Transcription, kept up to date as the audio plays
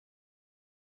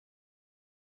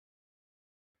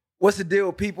What's the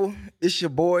deal, people? It's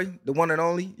your boy, the one and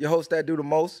only, your host that do the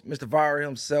most, Mr. Viral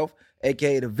himself,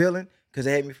 aka the villain, because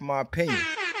they hate me for my opinion.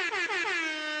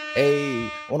 Hey,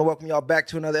 I want to welcome y'all back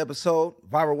to another episode,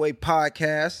 Viral Way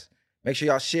Podcast. Make sure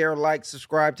y'all share, like,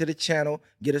 subscribe to the channel,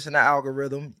 get us in the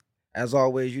algorithm. As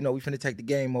always, you know we finna take the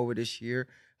game over this year.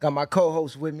 Got my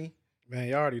co-host with me. Man,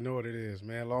 y'all already know what it is,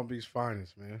 man. Long Beach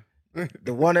finest, man.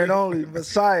 The one and only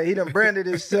Messiah. He done branded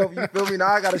himself, you feel me? Now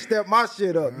I gotta step my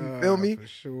shit up, you feel me? For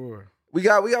sure. We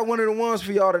got one of the ones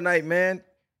for y'all tonight, man.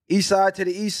 Eastside to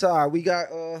the Eastside. We got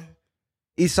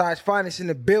Eastside's finest in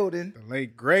the building. The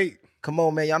late great. Come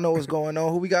on, man. Y'all know what's going on.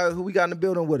 Who we got in the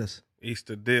building with us?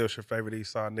 Easter Deals, your favorite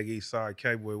Eastside nigga, Eastside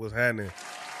K-Boy. What's happening?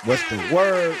 What's the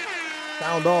word?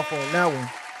 Sound off on that one.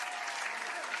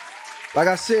 Like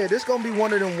I said, this gonna be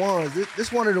one of them ones. This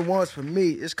one of the ones for me.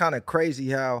 It's kind of crazy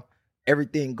how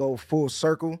everything go full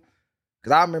circle.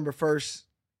 Cause I remember first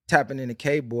tapping into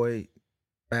K-Boy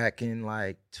back in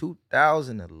like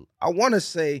 2000. I want to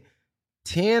say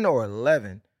 10 or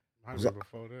 11. Might have been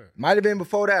before that. Might have been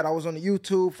before that. I was on the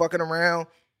YouTube fucking around,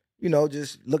 you know,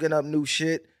 just looking up new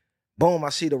shit. Boom, I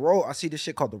see this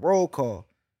shit called the roll call.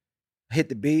 Hit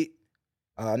the beat,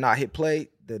 not hit play.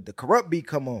 The corrupt beat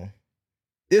come on.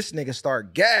 This nigga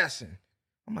start gassing.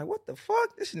 I'm like, what the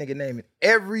fuck? This nigga naming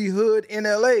every hood in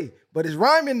LA, but it's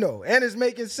rhyming though, and it's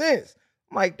making sense.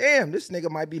 I'm like, damn, this nigga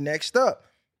might be next up.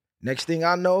 Next thing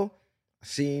I know, I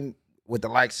see him with the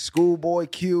likes of Schoolboy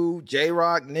Q,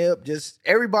 J-Rock, Nip, just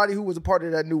everybody who was a part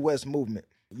of that New West movement.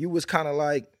 You was kind of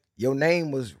like, your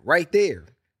name was right there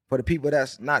for the people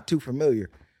that's not too familiar.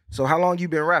 So how long you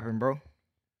been rapping, bro?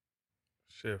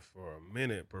 Shit, for a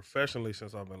minute. Professionally,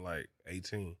 since I've been like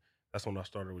 18. That's when I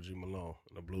started with G Malone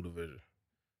in the Blue Division.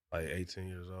 Like 18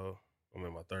 years old. I'm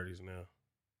in my 30s now.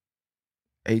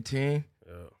 18?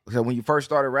 Yeah. So when you first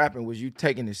started rapping, was you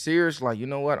taking it serious? Like, you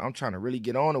know what? I'm trying to really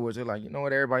get on, or was it like, you know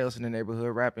what? Everybody else in the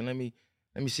neighborhood rapping. Let me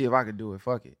see if I could do it.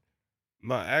 Fuck it.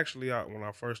 No, actually, when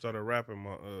I first started rapping,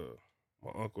 my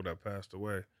uncle that passed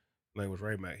away, his name was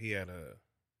Ray Mack. He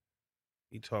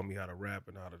taught me how to rap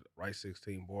and how to write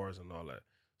 16 bars and all that.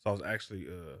 So I was actually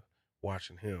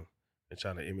watching him and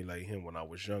trying to emulate him when I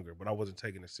was younger. But I wasn't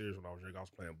taking it serious when I was younger. I was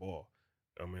playing ball.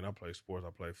 I mean, I played sports.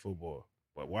 I played football.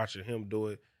 But watching him do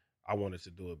it, I wanted to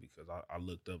do it because I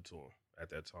looked up to him at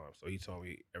that time. So he told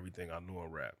me everything I knew in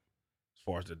rap as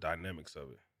far as the dynamics of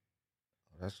it.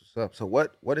 That's what's up. So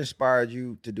what inspired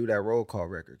you to do that roll call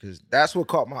record? Because that's what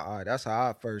caught my eye. That's how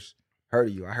I first heard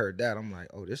of you. I heard that. I'm like,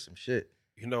 oh, this some shit.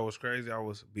 You know what's crazy? I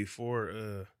was before,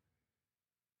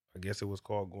 I guess it was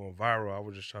called going viral. I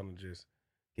was just trying to just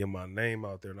get my name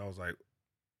out there. And I was like,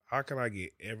 how can I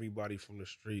get everybody from the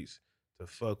streets to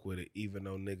fuck with it, even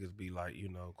though niggas be like, you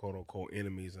know, quote unquote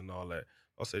enemies and all that?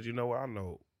 I said, you know what? I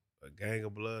know a gang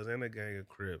of Bloods and a gang of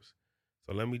Crips.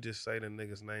 So let me just say the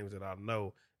niggas' names that I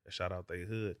know and shout out they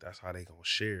hood. That's how they gonna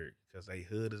share it. Because they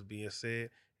hood is being said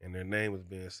and their name is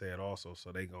being said also.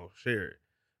 So they gonna share it.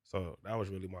 So that was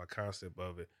really my concept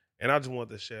of it. And I just wanted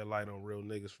to shed light on real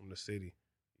niggas from the city.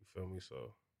 You feel me?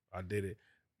 So I did it.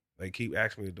 They keep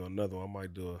asking me to do another one. I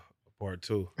might do a part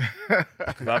 2.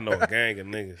 Because I know a gang of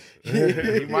niggas.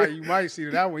 you might see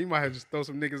that one. You might have just throw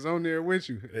some niggas on there with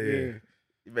you.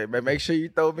 Yeah. Make sure you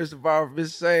throw Mr. Viral, Mr.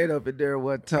 Sane up in there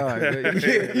one time.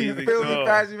 You feel me?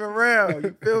 Pass him around.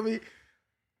 You feel me?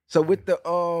 So with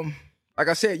the like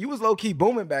I said, you was low key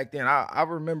booming back then. I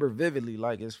remember vividly,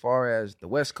 like as far as the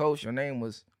West Coast, your name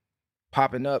was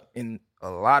popping up in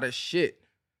a lot of shit.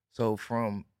 So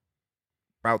from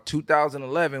about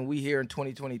 2011, we here in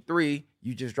 2023,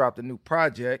 you just dropped a new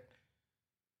project.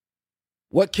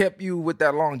 What kept you with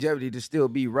that longevity to still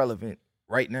be relevant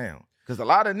right now? Because a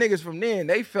lot of niggas from then,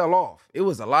 they fell off. It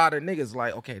was a lot of niggas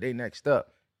like, okay, they next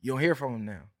up. You don't hear from them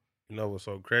now. You know what's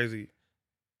so crazy?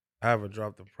 I haven't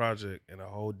dropped a project in a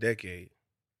whole decade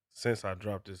since I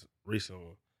dropped this recent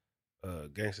one,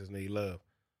 Gangstaz Need Love.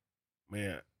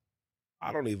 Man,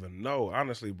 I don't even know.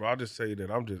 Honestly, bro, I'll just tell you that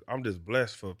I'm just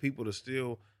blessed for people to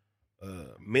still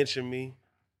mention me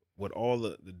with all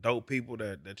the dope people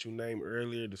that you named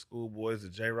earlier, the Schoolboys, the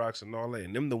J-Rocks and all that.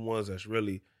 And them the ones that's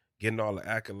really getting all the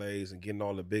accolades and getting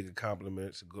all the big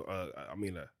accomplishments,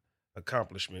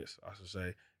 accomplishments, I should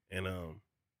say. And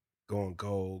going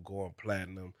gold, going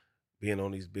platinum, being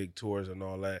on these big tours and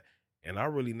all that. And I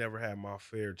really never had my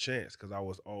fair chance because I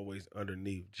was always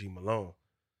underneath G Malone.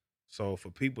 So for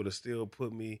people to still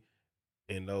put me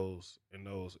in those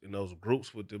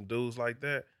groups with them dudes like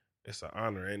that, it's an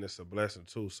honor and it's a blessing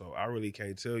too. So I really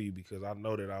can't tell you because I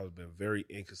know that I've been very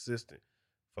inconsistent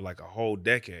for like a whole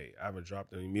decade. I haven't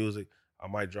dropped any music. I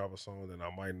might drop a song, then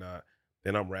I might not.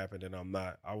 Then I'm rapping, then I'm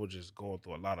not. I was just going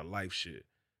through a lot of life shit.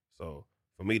 So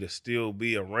for me to still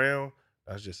be around,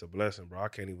 that's just a blessing, bro. I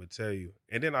can't even tell you.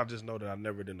 And then I just know that I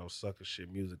never did no sucker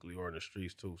shit musically or in the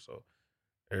streets too. So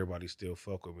everybody still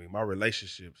fuck with me. My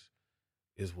relationships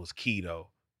was key though.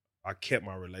 I kept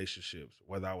my relationships,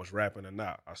 whether I was rapping or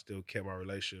not. I still kept my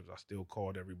relationships. I still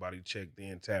called everybody, checked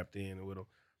in, tapped in with them.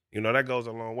 You know, that goes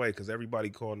a long way because everybody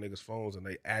call niggas phones and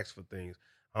they ask for things.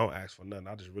 I don't ask for nothing.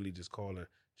 I just really just call and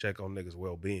check on niggas'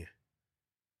 well-being.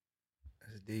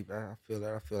 That's deep. I feel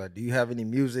that. I feel that. Do you have any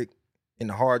music in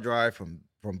the hard drive from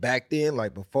back then,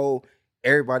 like before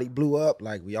everybody blew up?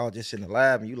 Like we all just in the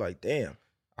lab and you like, damn,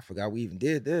 I forgot we even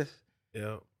did this.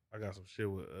 Yeah, I got some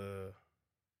shit with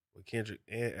Kendrick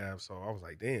and Ab, so I was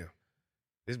like, damn,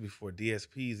 this before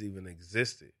DSPs even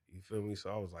existed. You feel me?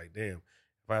 So I was like, damn,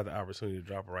 if I had the opportunity to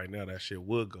drop it right now, that shit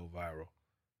would go viral.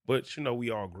 But you know, we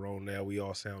all grown now. We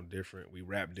all sound different. We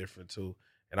rap different too.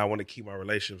 And I want to keep my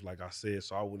relationships, like I said,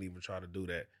 so I wouldn't even try to do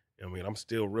that. I mean, I'm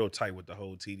still real tight with the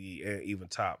whole TD and even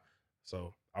Top.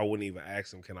 So I wouldn't even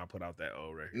ask them, can I put out that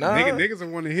old record? Nah. Niggas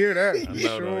don't want to hear that. I know,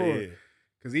 Sure. though, yeah.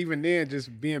 Because even then,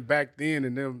 just being back then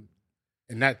and them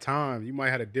in that time, you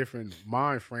might have a different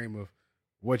mind frame of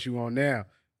what you on now.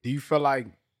 Do you feel like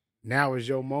now is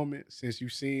your moment since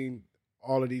you've seen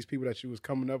all of these people that you was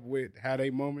coming up with have they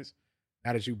moments?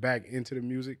 Now that you back into the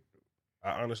music?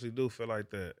 I honestly do feel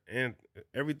like that. And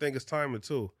everything is timing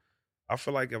too. I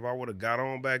feel like if I would have got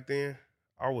on back then,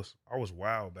 I was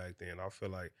wild back then. I feel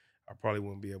like I probably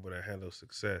wouldn't be able to handle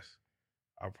success.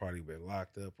 I'd probably been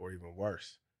locked up or even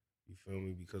worse. You feel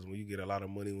me? Because when you get a lot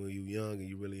of money when you young and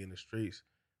you really in the streets,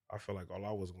 I feel like all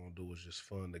I was gonna do was just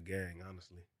fund the gang,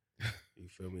 honestly. You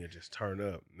feel me? And just turn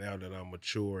up. Now that I'm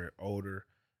mature and older,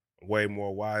 way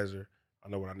more wiser, I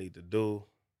know what I need to do.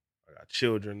 I got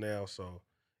children now, so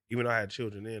even though I had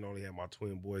children then, I only had my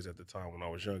twin boys at the time when I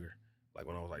was younger, like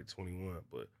when I was like 21.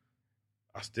 But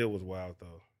I still was wild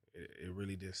though. It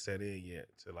really didn't set in yet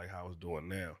to like how I was doing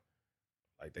now.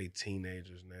 Like they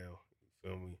teenagers now. You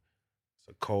feel me? It's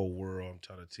a cold world. I'm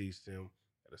trying to teach them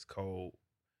that it's cold.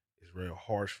 It's real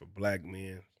harsh for black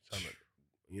men. Trying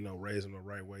to, raise them the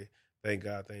right way. Thank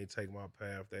God they ain't take my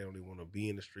path. They don't even want to be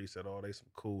in the streets at all. They some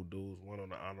cool dudes. One on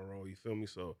the honor roll. You feel me?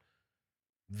 So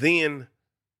then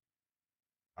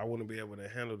I wouldn't be able to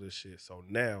handle this shit. So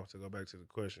now, to go back to the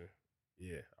question,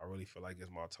 yeah, I really feel like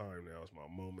it's my time now. It's my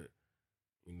moment.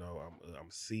 I'm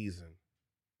seasoned,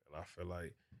 and I feel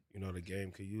like the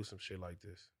game could use some shit like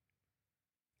this.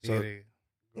 So,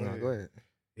 yeah, go ahead.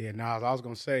 Yeah, I was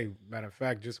gonna say, matter of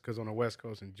fact, just because on the West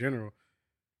Coast in general,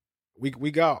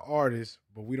 we got artists,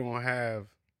 but we don't have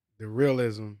the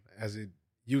realism as it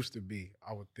used to be.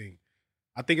 I would think.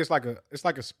 I think it's like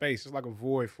a space. It's like a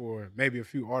void for maybe a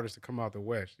few artists to come out the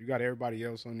West. You got everybody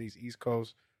else on these East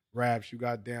Coast raps. You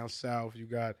got down South.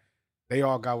 They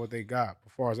all got what they got.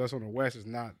 As far as us on the West, it's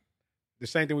not the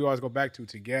same thing we always go back to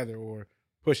together or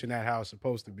pushing that how it's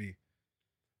supposed to be.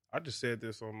 I just said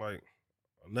this on like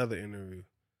another interview.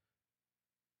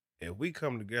 If we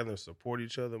come together and support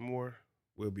each other more,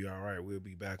 we'll be all right. We'll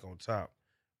be back on top.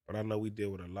 But I know we deal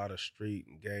with a lot of street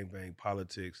and gangbang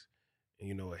politics.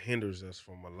 And, it hinders us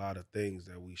from a lot of things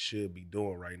that we should be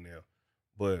doing right now.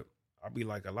 But I be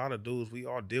like, a lot of dudes, we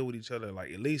all deal with each other.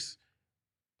 Like, at least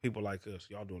people like us,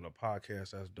 y'all doing a podcast,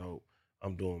 that's dope.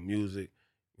 I'm doing music.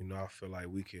 I feel like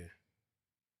we can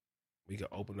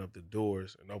open up the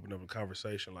doors and open up a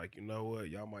conversation. Like, you know what?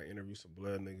 Y'all might interview some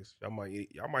blood niggas.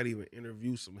 Y'all might even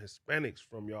interview some Hispanics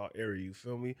from y'all area. You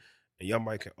feel me? And y'all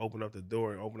might can open up the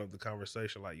door and open up the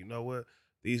conversation. Like, you know what?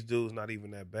 These dudes not even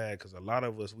that bad, because a lot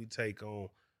of us, we take on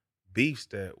beefs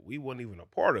that we wasn't even a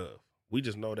part of. We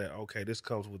just know that, okay, this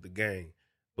comes with the gang.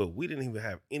 But we didn't even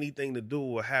have anything to do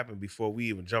with what happened before we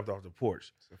even jumped off the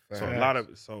porch. So a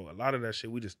lot of that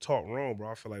shit we just taught wrong, bro.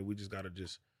 I feel like we just gotta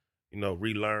just,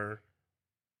 relearn,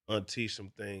 unteach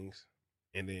some things,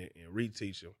 and then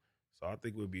reteach them. So I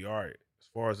think we'll be all right. As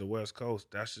far as the West Coast,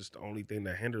 that's just the only thing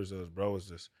that hinders us, bro, is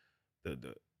just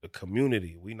the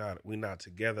community. We not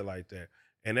together like that.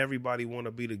 And everybody want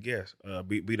to be the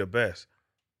be the best.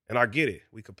 And I get it.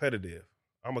 We competitive.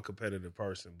 I'm a competitive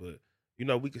person, but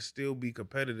we can still be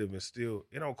competitive and still,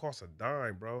 it don't cost a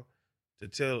dime, bro, to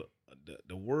tell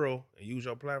the world and use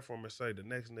your platform and say the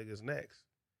next nigga's next.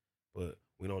 But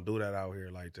we don't do that out here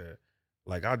like that.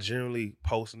 Like, I generally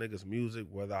post niggas' music,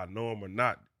 whether I know them or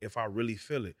not, if I really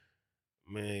feel it.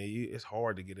 Man, it's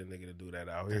hard to get a nigga to do that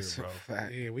out here, bro.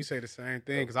 Yeah, we say the same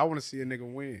thing, because I want to see a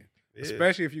nigga win. Yeah.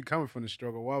 Especially if you coming from the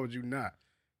struggle. Why would you not?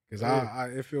 Because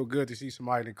it feel good to see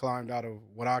somebody that climbed out of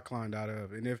what I climbed out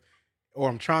of. And or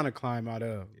I'm trying to climb out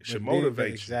of. It should motivate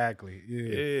you. Exactly.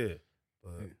 Yeah.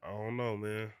 But I don't know,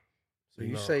 man. So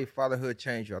you say fatherhood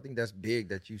changed you. I think that's big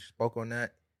that you spoke on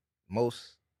that.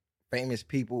 Most famous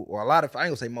people, or a lot of, I ain't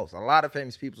gonna say most, a lot of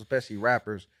famous people, especially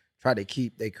rappers, try to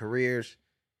keep their careers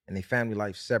and their family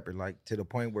life separate, like to the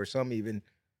point where some even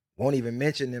won't even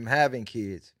mention them having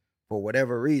kids for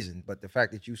whatever reason. But the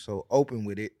fact that you so open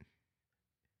with it,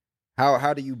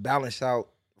 how do you balance out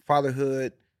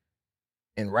fatherhood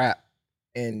and rap,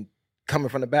 and coming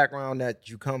from the background that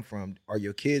you come from? Are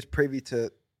your kids privy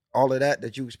to all of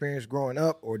that you experienced growing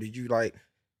up, or did you like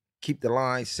keep the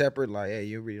lines separate? Like, hey,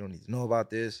 you really don't need to know about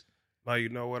this. Like, you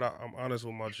know what? I'm honest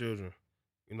with my children.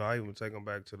 You know, I even take them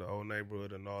back to the old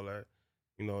neighborhood and all that.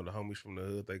 You know, the homies from the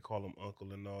hood, they call them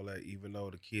uncle and all that. Even though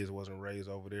the kids wasn't raised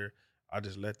over there, I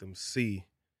just let them see,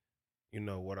 you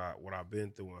know, what I've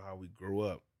been through and how we grew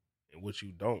up, and what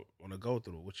you don't want to go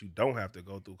through, what you don't have to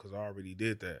go through, because I already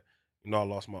did that. You know, I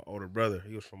lost my older brother.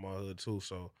 He was from my hood too,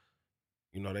 so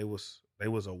you know they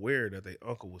was aware that their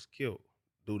uncle was killed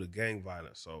due to gang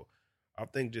violence. So I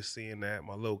think just seeing that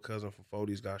my little cousin from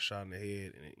 40s got shot in the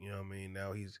head, and you know what I mean.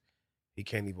 Now he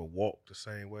can't even walk the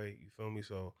same way. You feel me?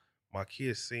 So my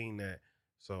kids seen that,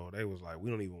 so they was like,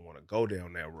 we don't even want to go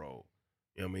down that road.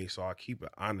 You know what I mean? So I keep it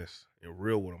honest and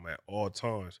real with them at all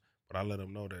times. But I let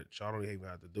them know that y'all don't even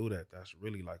have to do that. That's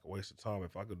really like a waste of time.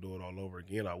 If I could do it all over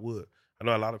again, I would. I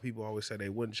know a lot of people always say they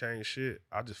wouldn't change shit.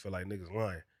 I just feel like niggas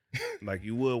lying. Like,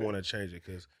 you would want to change it,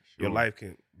 because your life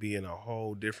can be in a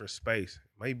whole different space.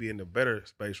 Maybe in a better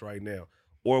space right now.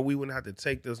 Or we wouldn't have to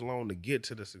take this long to get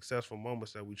to the successful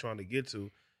moments that we're trying to get to,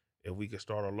 if we could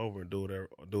start all over and do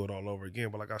it all over again.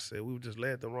 But like I said, we were just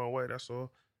led the wrong way. That's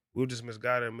all. We were just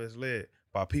misguided and misled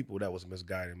by people that was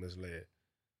misguided and misled.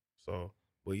 So,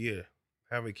 but yeah,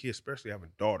 having kids, especially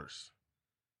having daughters,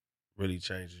 really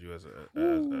changes you as a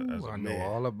I man. know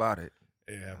all about it.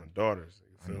 Yeah, having daughters.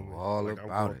 You feel I know me? all like, I'm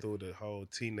about going it. through the whole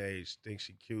teenage, think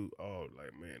she cute. Oh,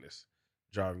 like, man, it's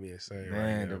driving me insane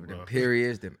Man, right now, them bro.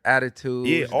 periods, them attitudes.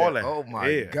 Yeah, all that. Oh my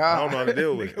Yeah, God. I don't know how to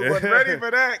deal with it. Nigga wasn't ready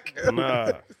for that.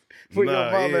 Nah, For your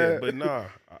mama. yeah, but nah.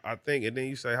 I think, and then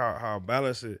you say how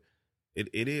balance it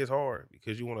is hard,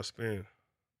 because you want to spend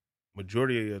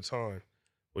majority of your time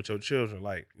with your children.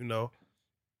 Like, you know,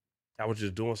 I was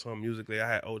just doing something musically. I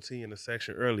had OT in the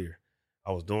section earlier.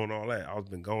 I was doing all that. I was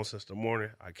been gone since the morning.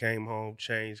 I came home,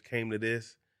 changed, came to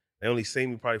this. They only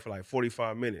seen me probably for like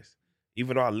 45 minutes.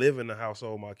 Even though I live in the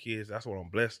household with my kids, that's what I'm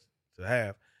blessed to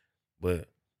have. But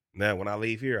now when I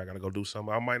leave here, I got to go do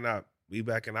something. I might not be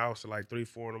back in the house till like 3,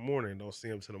 4 in the morning and don't see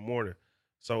them till the morning.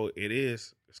 So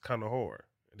it's kind of hard.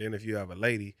 And then if you have a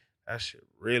lady, that shit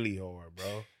really hard,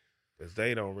 bro. Because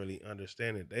they don't really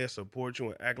understand it. They'll support you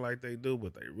and act like they do,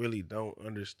 but they really don't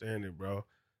understand it, bro.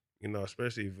 You know,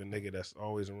 especially if a nigga that's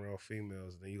always around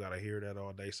females, then you got to hear that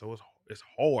all day. So it's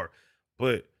hard.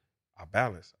 But I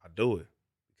balance. I do it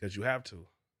because you have to.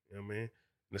 You know what I mean?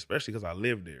 And especially because I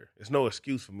live there. It's no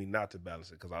excuse for me not to balance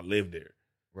it, because I live there.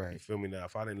 Right. You feel me? Now,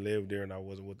 if I didn't live there and I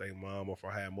wasn't with a mom, or if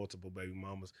I had multiple baby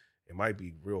mamas, it might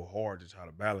be real hard to try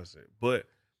to balance it. But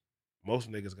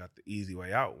most niggas got the easy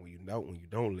way out when you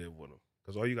don't live with them.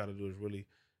 Because all you got to do is really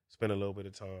spend a little bit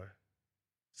of time,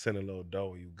 send a little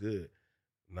dough, and you good.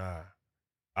 Nah,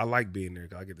 I like being there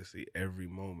because I get to see every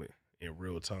moment in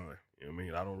real time. You know what I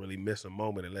mean? I don't really miss a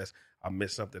moment unless I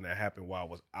miss something that happened while I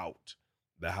was out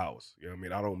the house. You know what I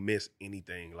mean? I don't miss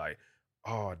anything like,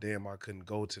 oh, damn, I couldn't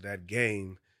go to that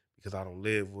game because I don't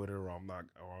live with her, or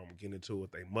I'm getting into it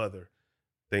with their mother.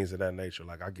 Things of that nature.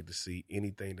 Like, I get to see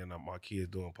anything that my kids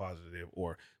doing positive,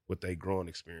 or with their growing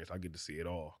experience. I get to see it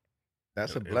all.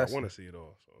 That's a And I blessing. want to see it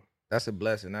all. So That's a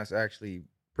blessing. That's actually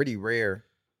pretty rare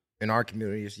in our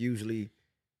community. It's usually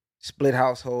split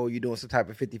household. You're doing some type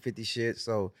of 50-50 shit.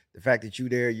 So the fact that you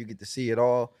there, you get to see it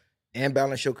all and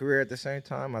balance your career at the same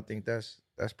time, I think that's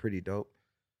pretty dope.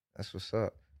 That's what's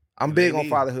up. I'm It big ain't on easy.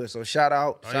 fatherhood. So shout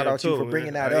out I am you too, for man.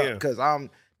 bringing that I up, am. because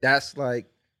that's like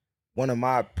one of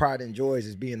my pride and joys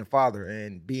is being a father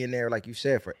and being there, like you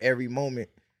said, for every moment.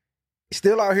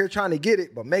 Still out here trying to get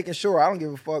it, but making sure I don't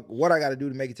give a fuck what I got to do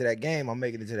to make it to that game. I'm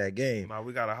making it to that game. Now,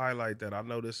 we got to highlight that. I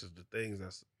know this is the things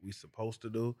that we supposed to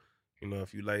do. You know,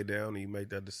 if you lay down and you make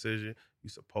that decision, you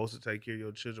supposed to take care of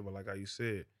your children. But like how you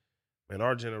said, man,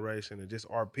 our generation and just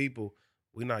our people,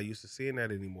 we not used to seeing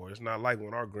that anymore. It's not like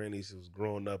when our grannies was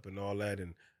growing up and all that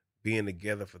and being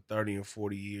together for 30 and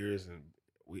 40 years, and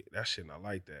that shit not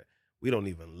like that. We don't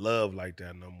even love like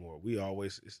that no more. We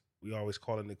always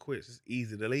calling it quits. It's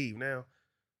easy to leave now,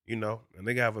 you know. And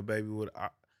they have a baby with,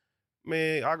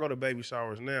 man, I go to baby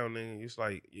showers now, and then it's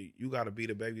like you got to be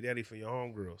the baby daddy for your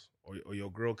homegirls or your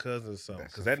girl cousins or something,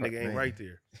 because that nigga ain't right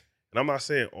there. And I'm not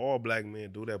saying all black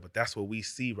men do that, but that's what we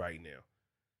see right now.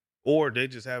 Or they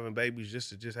just having babies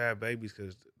just to have babies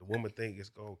because the woman think it's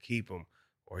gonna keep them,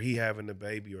 or he having the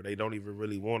baby, or they don't even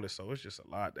really want it. So it's just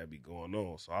a lot that be going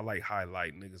on. So I like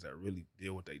highlight niggas that really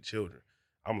deal with their children.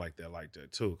 I'm like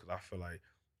that too, because I feel like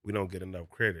we don't get enough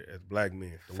credit as black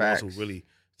men, the Facts. ones who really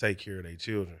take care of their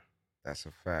children. That's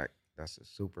a fact. That's a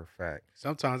super fact.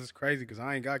 Sometimes it's crazy because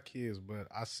I ain't got kids, but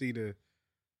I see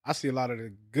a lot of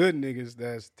the good niggas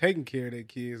that's taking care of their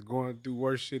kids going through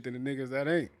worse shit than the niggas that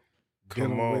ain't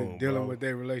dealing with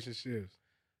their relationships.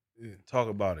 Yeah. Talk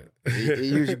about it. It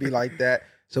usually be like that.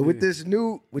 So with this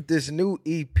new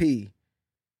EP,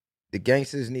 The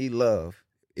Gangsters Need Love,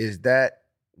 is that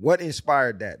what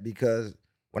inspired that? Because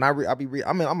when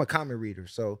I'm a comment reader,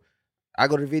 so I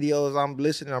go to videos, I'm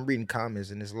listening, I'm reading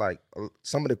comments, and it's like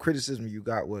some of the criticism you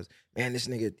got was, man, this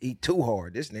nigga eat too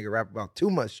hard. This nigga rap about too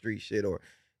much street shit, or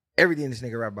everything this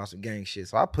nigga rap about some gang shit.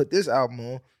 So I put this album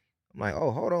on. I'm like,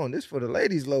 oh, hold on, this for the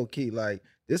ladies low key. Like,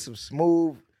 this some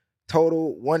smooth,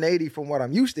 total 180 from what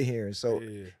I'm used to hearing. So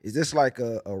is this like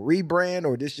a rebrand,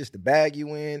 or this just the bag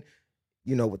you in,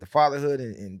 you know, with the fatherhood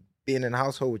and being in the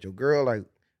household with your girl? Like,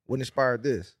 what inspired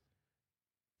this?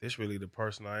 This really the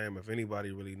person I am. If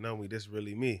anybody really know me, this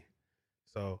really me.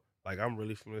 So, like, I'm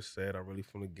really from the set. I'm really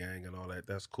from the gang and all that.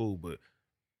 That's cool. But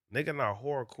nigga not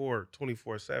hardcore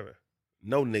 24/7.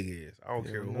 No nigga is. I don't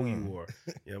care who you are.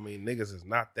 You know what I mean? Niggas is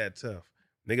not that tough.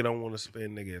 Nigga don't want to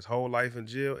spend his whole life in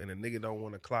jail, and a nigga don't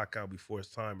want to clock out before his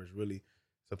time is really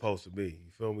supposed to be.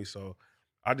 You feel me? So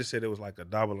I just said it was like a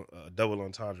double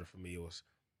entendre for me.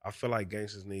 I feel like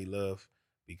gangsters need love,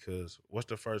 because what's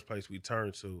the first place we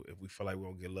turn to if we feel like we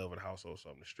don't get love in the household, so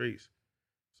in the streets?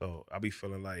 So I be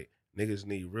feeling like niggas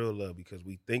need real love, because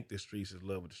we think the streets is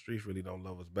love, but the streets really don't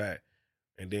love us back.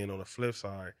 And then on the flip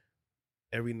side,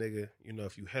 every nigga, you know,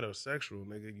 if you heterosexual,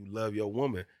 nigga, you love your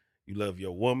woman. You love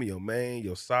your woman, your man,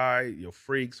 your side, your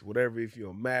freaks, whatever. If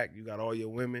you're a Mac, you got all your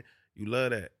women. You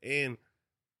love that. And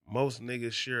most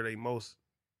niggas share their most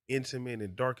intimate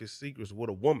and darkest secrets with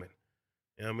a woman.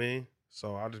 You know what I mean?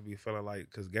 So I just be feeling like,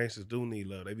 because gangsters do need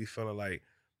love. They be feeling like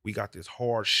we got this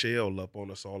hard shell up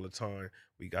on us all the time.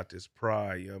 We got this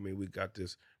pride, you know what I mean? We got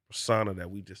this persona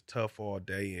that we just tough all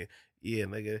day. And yeah,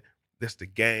 nigga, this the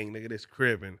gang, nigga, this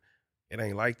crib. And it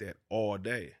ain't like that all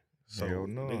day. So,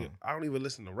 nigga, I don't even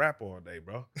listen to rap all day,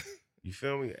 bro. You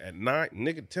feel me? At 9,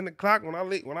 nigga, 10 o'clock when I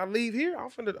leave here, I'm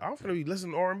finna be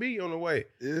listening to R&B on the way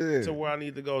to where I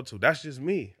need to go to. That's just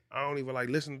me. I don't even like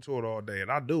listening to it all day,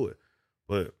 and I do it.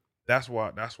 But that's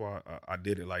why I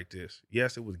did it like this.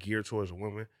 Yes, it was geared towards a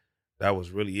woman. That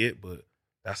was really it, but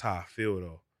that's how I feel,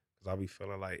 though. Because I be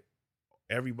feeling like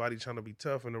everybody trying to be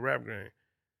tough in the rap game,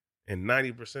 and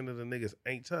 90% of the niggas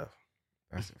ain't tough.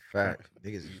 That's a fact.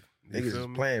 Niggas is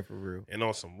playing for real. And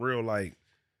on some real, like,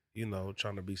 you know,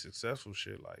 trying to be successful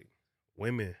shit, like,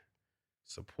 women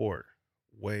support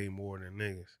way more than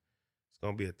niggas. It's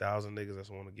going to be 1,000 niggas that's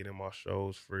want to get in my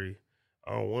shows free.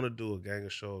 I don't want to do a gang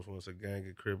of shows when it's a gang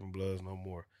of Crip and Bloods no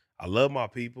more. I love my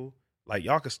people. Like,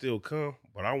 y'all can still come,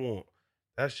 but I want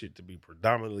that shit to be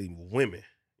predominantly women.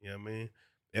 You know what I mean?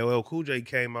 LL Cool J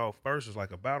came out first as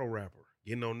like a battle rapper,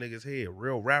 getting on niggas' head,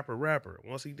 real rapper.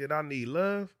 Once he did I Need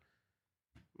Love,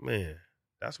 man,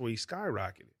 that's where he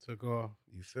skyrocketed. Took off.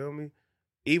 You feel me?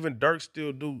 Even Dirk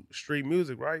still do street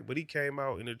music, right? But he came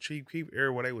out in the Chief Keef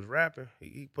era where they was rapping.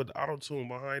 He put the auto-tune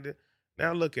behind it.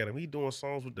 Now look at him. He doing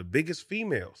songs with the biggest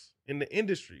females in the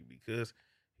industry because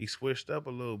he switched up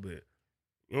a little bit.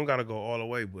 You don't got to go all the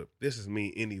way, but this is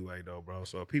me anyway, though, bro.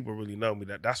 So if people really know me,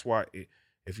 that's why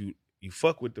if you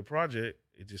fuck with the project,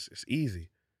 it's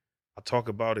easy. I talk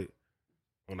about it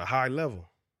on a high level,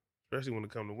 especially when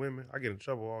it comes to women. I get in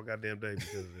trouble all goddamn day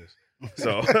because of this.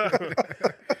 So,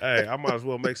 hey, I might as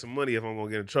well make some money if I'm going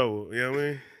to get in trouble. You know what I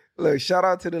mean? Look, shout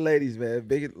out to the ladies, man.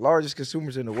 Largest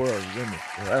consumers in the world is women.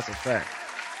 So that's a fact.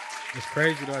 It's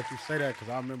crazy, though, that you say that, because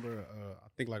I remember, I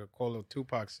think like a quote of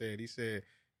Tupac said, he said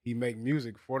he make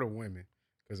music for the women,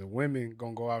 because the women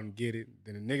going to go out and get it,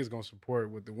 then the niggas going to support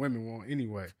what the women want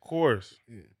anyway. Of course.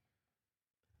 Yeah.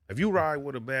 If you ride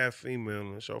with a bad female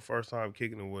and it's your first time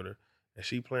kicking it with her, and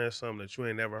she playing something that you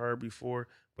ain't never heard before,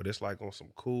 but it's like on some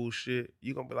cool shit,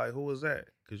 you going to be like, who is that?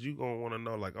 Because you going to want to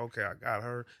know, like, okay, I got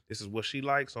her. This is what she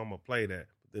likes, so I'm going to play that.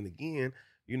 But then again,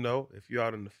 you know, if you're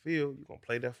out in the field, you're going to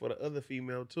play that for the other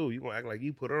female, too. You're going to act like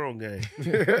you put her on game.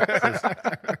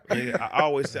 I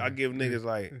always say, I give niggas,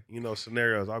 like, you know,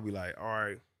 scenarios. I'll be like, all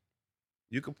right,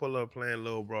 you can pull up playing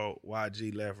Lil Bro,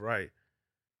 YG, left, right.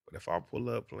 But if I pull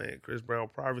up playing Chris Brown,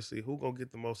 Privacy, who going to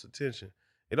get the most attention?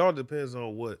 It all depends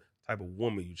on what type of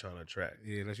woman you trying to attract.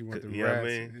 Yeah, unless you want the You know rats.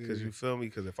 what I mean? Because you feel me?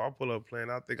 Because if I pull up playing,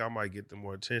 I think I might get them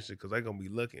more attention because they going to be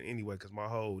looking anyway because my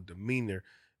whole demeanor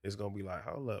is going to be like,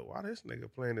 hold up, why this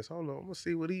nigga playing this? Hold on, I'm going to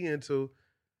see what he into.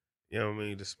 You know what I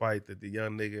mean? Despite that the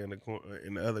young nigga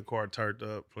in the other car turned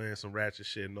up playing some ratchet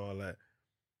shit and all that.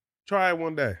 Try it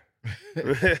one day.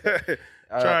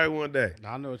 Try it one day.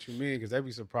 I know what you mean because they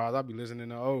be surprised. I be listening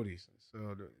to oldies,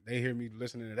 so they hear me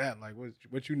listening to that. Like,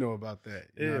 what you know about that?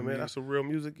 You know Yeah, what I man, mean? that's what real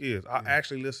music is. I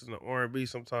actually listen to R&B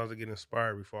sometimes to get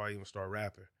inspired before I even start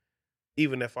rapping.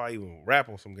 Even if I even rap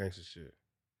on some gangster shit,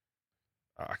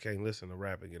 I can't listen to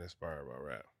rap and get inspired by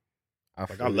rap.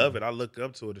 I love it. I look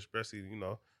up to it, especially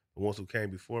the ones who came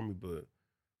before me. But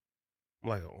I'm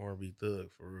like an R&B thug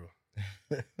for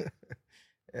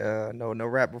real. No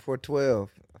rap before 12.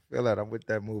 I feel that I'm with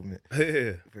that movement.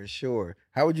 Yeah, for sure.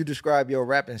 How would you describe your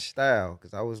rapping style?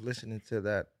 Because I was listening to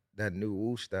that new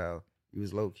Wu style. You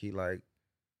was low key like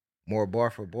more bar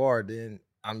for bar than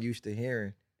I'm used to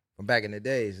hearing from back in the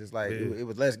days. It's like it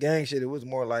was less gang shit. It was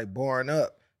more like barring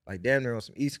up, like damn near on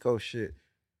some East Coast shit.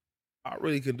 I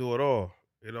really can do it all.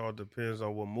 It all depends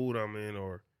on what mood I'm in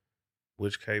or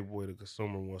which K-Boy the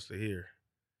consumer wants to hear.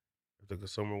 If the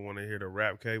consumer want to hear the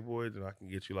rap K-Boy, then I can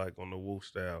get you like on the Wu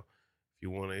style. If you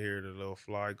want to hear the little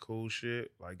fly cool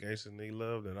shit like Gangstaz Need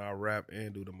Love, then I'll rap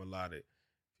and do the melodic.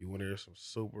 If you want to hear some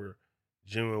super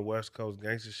genuine West Coast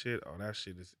gangster shit, oh, that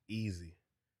shit is easy.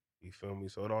 You feel me?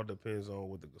 So it all depends on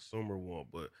what the consumer want.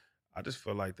 But I just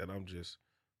feel like that I'm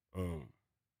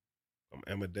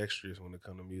ambidextrous when it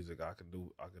comes to music. I could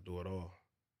do it all.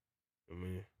 I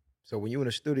mean, So when you in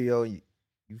the studio, you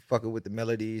fucking with the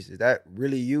melodies. Is that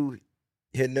really you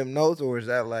hitting them notes, or is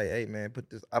that like, hey man, put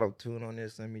this auto tune on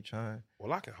this, let me try?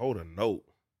 well, I can hold a note.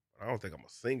 I don't think I'm a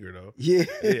singer though. Yeah,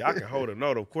 Yeah, I can hold a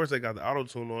note. Of course, they got the auto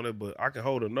tune on it, but I can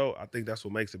hold a note. I think that's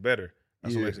what makes it better.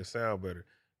 That's what makes it sound better.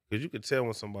 Because you can tell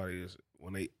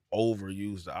when they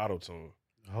overuse the auto tune.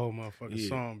 The whole motherfucking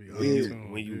song be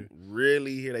When you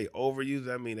really hear they overuse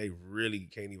it, I mean they really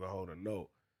can't even hold a note.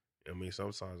 I mean,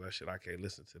 sometimes that shit I can't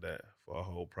listen to that for a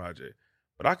whole project.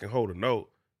 But I can hold a note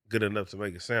good enough to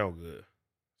make it sound good.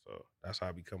 So that's how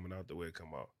I be coming out the way it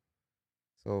come out.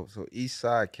 So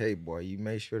Eastside K-Boy, you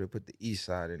made sure to put the East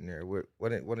Side in there.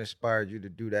 What inspired you to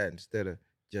do that instead of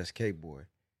just K-Boy?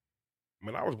 I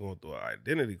mean, I was going through an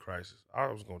identity crisis. I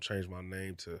was gonna change my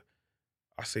name to.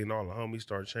 I seen all the homies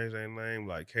start changing their name,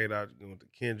 like K-Dot going to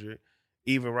Kendrick.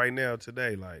 Even right now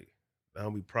today, like the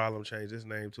homie Problem changed his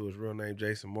name to his real name,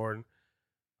 Jason Martin.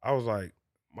 I was like,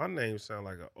 my name sound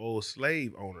like an old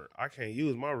slave owner. I can't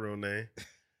use my real name.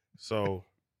 So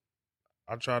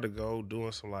I tried to go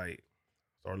doing some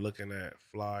start looking at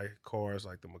fly cars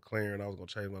like the McLaren. I was gonna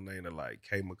change my name to like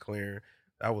K McLaren.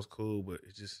 That was cool, but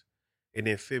it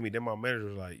didn't fit me. Then my manager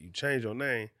was like, you change your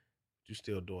name, but you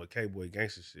still doing K-Boy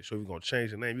gangster shit. So if you're gonna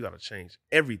change the name, you gotta change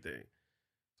everything.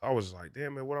 So I was like,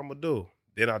 damn man, what I'm gonna do?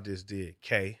 Then I just did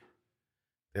K.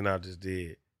 Then I just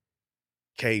did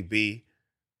KB.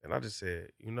 And I just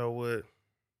said, you know what?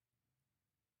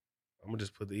 I'm gonna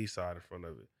just put the East Side in front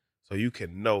of it. So you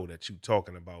can know that you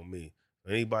talking about me.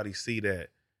 When anybody see that,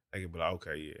 they can be like,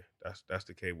 okay, yeah, that's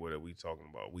the K-Boy that we talking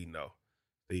about. We know.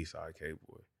 The East Side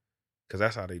K-Boy. Cause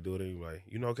that's how they do it anyway.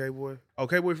 You know K-Boy? Oh,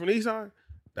 K-Boy from the East Side?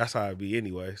 That's how it be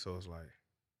anyway. So it's like,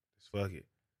 just fuck it.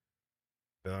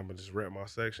 Then I'm gonna just rep my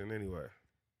section anyway.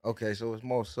 Okay, so it's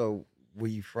more so where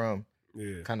you from,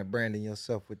 kind of branding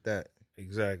yourself with that.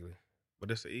 Exactly. But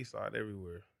it's the East Side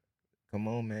everywhere. Come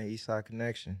on, man, East Side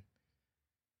connection.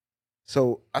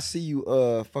 So I see you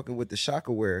fucking with the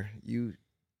shaka wear. You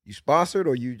sponsored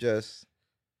or you just?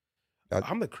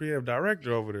 I'm the creative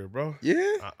director over there, bro.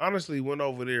 Yeah. I honestly went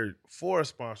over there for a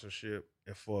sponsorship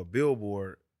and for a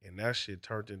billboard, and that shit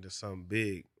turned into something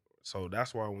big. So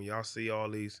that's why when y'all see all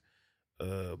these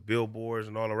billboards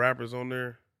and all the rappers on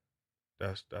there,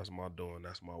 that's my doing.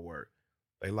 That's my work.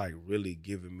 They like really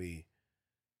giving me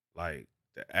like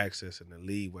the access and the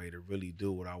leeway to really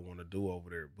do what I want to do over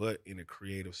there, but in a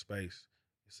creative space.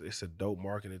 It's a dope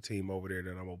marketing team over there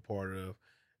that I'm a part of,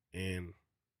 and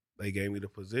they gave me the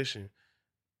position,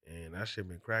 and that shit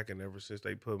been cracking ever since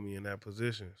they put me in that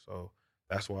position. So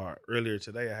that's why earlier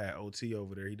today I had OT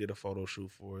over there. He did a photo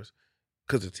shoot for us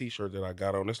because the T-shirt that I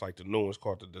got on, it's like the new one. It's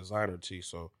called the designer tee.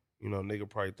 So, nigga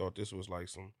probably thought this was like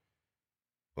some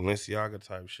Balenciaga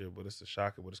type shit, but it's the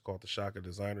Shaka, but it's called the Shaka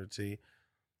designer tee.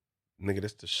 Nigga,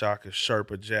 this the Shaka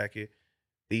Sherpa jacket.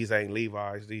 These ain't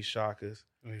Levi's, these Shakas.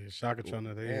 Oh, yeah, Shaka trying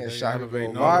to they Shaka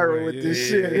going viral with this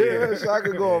shit. Yeah,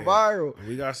 Shaka going viral.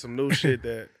 We got some new shit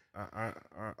that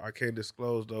I can't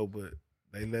disclose though, but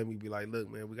they let me be like,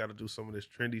 look, man, we got to do some of this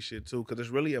trendy shit too, because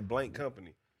it's really a blank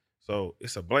company. So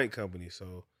it's a blank company.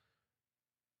 So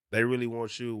they really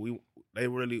want you. We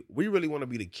really want to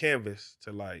be the canvas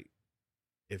to like,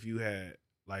 if you had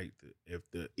like if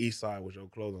the East Side was your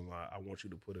clothing line, I want you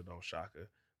to put it on Shaka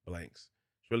blanks.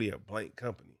 It's really a blank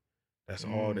company. That's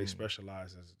all they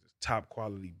specialize in, is top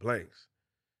quality blanks.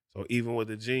 So even with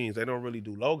the jeans, they don't really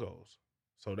do logos.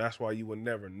 So that's why you would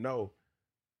never know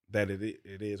that it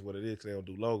is what it is, because they don't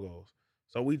do logos.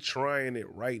 So we trying it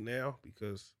right now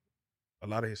because a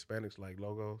lot of Hispanics like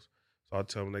logos. So I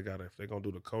tell them if they're gonna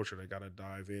do the culture, they gotta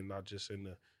dive in, not just in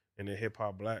the hip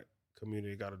hop black community,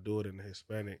 they gotta do it in the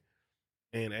Hispanic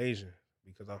and Asian,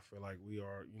 because I feel like we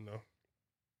are,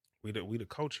 we the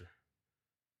culture.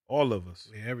 All of us.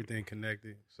 Yeah, everything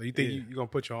connected. So you think you gonna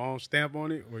put your own stamp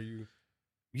on it, or you?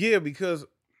 Yeah, because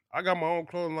I got my own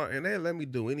clothing line, and they let me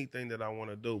do anything that I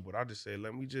want to do. But I just say,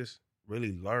 let me just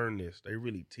really learn this. They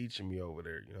really teaching me over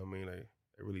there. You know what I mean?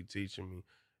 They really teaching me,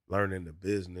 learning the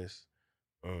business.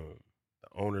 The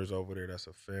owners over there, that's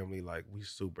a family. Like, we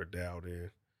super dialed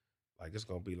in. Like, it's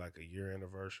gonna be like a year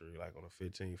anniversary, like on the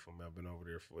 15th for me. I've been over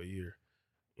there for a year.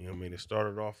 You know what I mean? It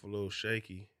started off a little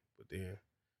shaky, but then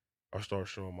I started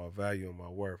showing my value and my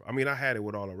worth. I mean, I had it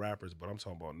with all the rappers, but I'm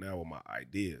talking about now with my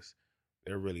ideas.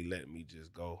 They're really letting me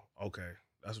just go, okay,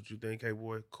 that's what you think,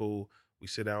 K-Boy? Cool. We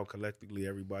sit down collectively,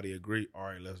 everybody agree. All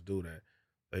right, let's do that.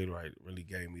 They really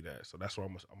gave me that. So that's why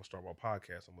I'm gonna start my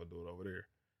podcast. I'm gonna do it over there.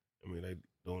 I mean, they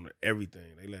doing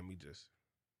everything. They let me just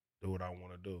do what I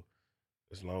want to do,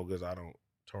 as long as I don't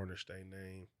tarnish their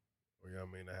name, or, you know what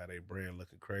I mean, I had their brand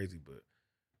looking crazy. But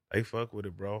they fuck with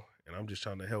it, bro. And I'm just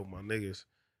trying to help my niggas.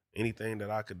 Anything that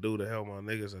I could do to help my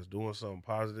niggas that's doing something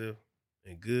positive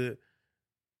and good,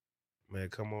 man,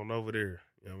 come on over there.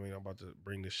 You know what I mean? I'm about to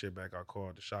bring this shit back. I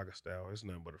call it the shaka style. It's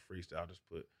nothing but a freestyle. I just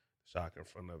put shock in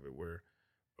front of it, where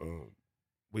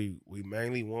we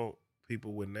mainly want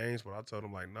people with names, but I told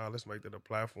them, like, nah, let's make that a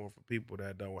platform for people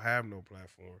that don't have no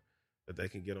platform, that they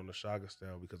can get on the shaka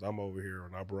style, because I'm over here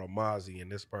and I brought Mozzie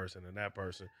and this person and that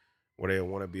person where they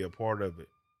want to be a part of it.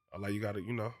 I'm like, you got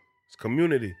to, it's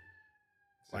community.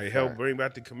 Like, help bring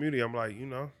back the community. I'm like,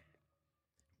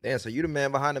 Damn, so you the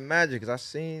man behind the magic, because I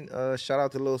seen, shout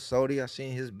out to Lil Sody, I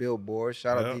seen his billboard.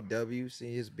 Shout out DW,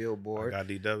 seen his billboard. I got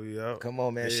DW out. Come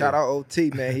on, man. Yeah. Shout out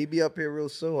OT, man. He be up here real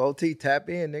soon. OT, tap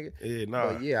in, nigga. Yeah,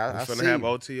 nah. But yeah, I finna have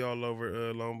OT all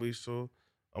over Long Beach too.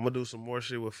 I'm gonna do some more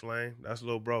shit with Flame. That's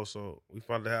little bro. So we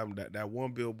finally have that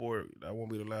one billboard. That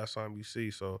won't be the last time you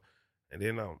see. So, and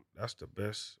then that's the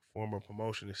best form of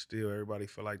promotion. Is still, everybody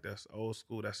feel like that's old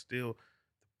school. That's still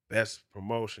best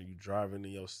promotion. You driving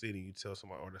in your city, you tell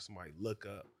somebody, or that somebody look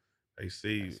up, they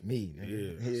see you. That's me,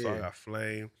 man. Yeah. So I got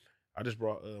Flame. I just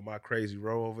brought my Crazy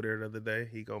Row over there the other day.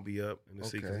 He gonna be up in the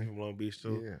seat because he's from Long Beach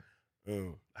too.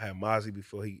 Yeah. I had Mozzie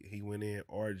before he went in.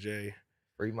 RJ,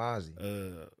 free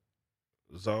Mozzie.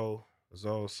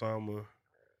 Zoe Summer.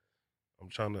 I'm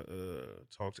trying to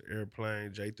talk to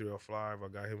Airplane. J305. I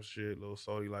got him shit. Lil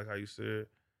Sody, like how you said.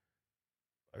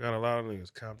 I got a lot of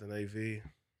niggas. Compton AV.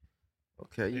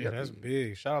 Okay, that's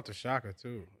big. Shout out to Shaka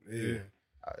too. Yeah.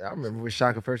 I remember when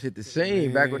Shaka first hit the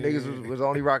scene, back when niggas was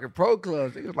only rocking pro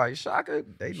clubs. They was like, Shaka,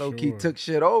 they low-key took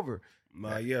shit over.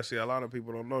 Nah, yeah, see, a lot of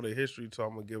people don't know the history, so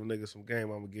I'm going to give a nigga some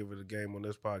game. I'm going to give it a game on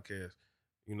this podcast.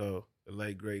 The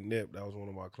late, great Nip, that was one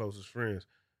of my closest friends.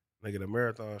 Nigga, the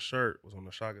marathon shirt was on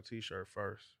the Shaka t-shirt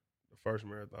first. The first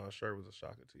marathon shirt was a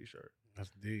Shaka t-shirt. That's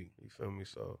deep. You feel me?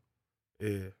 So,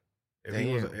 yeah.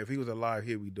 If he was alive,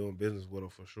 he'd be doing business with him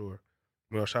for sure.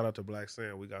 Shout out to Black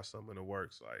Sam. We got something in the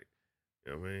works, like,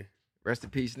 you know what I mean? Rest in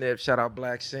peace, Nip. Shout out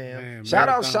Black Sam. Man, shout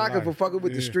out Shaka for fucking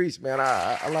with the streets, man.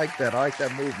 I like that. I like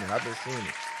that movement. I've been seeing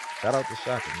it. Shout out to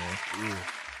Shaka, man. Yeah.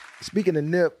 Speaking of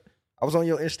Nip, I was on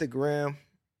your Instagram.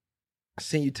 I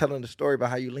seen you telling the story about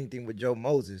how you linked in with Joe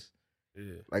Moses.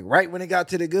 Yeah. Like, right when it got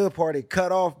to the good part, it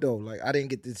cut off, though. Like, I didn't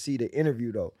get to see the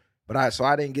interview, though. So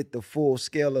I didn't get the full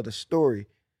scale of the story.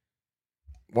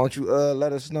 Why don't you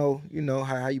let us know,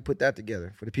 how you put that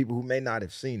together for the people who may not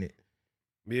have seen it?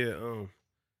 Yeah,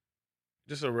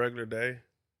 just a regular day.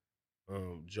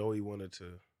 Joey wanted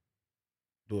to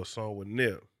do a song with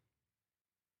Nip.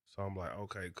 So I'm like,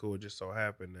 okay, cool. It just so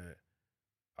happened that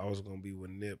I was going to be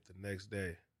with Nip the next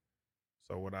day.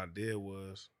 So what I did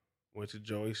was went to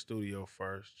Joey's studio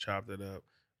first, chopped it up.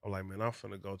 I'm like, man, I'm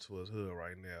finna go to his hood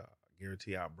right now. I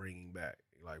guarantee I'll bring him back,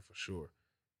 like, for sure.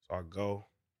 So I go.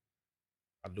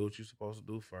 I do what you're supposed to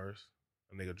do first.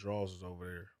 A nigga Draws is over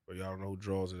there. But y'all don't know who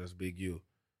Draws is, that's Big U.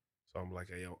 So I'm like,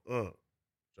 hey, yo,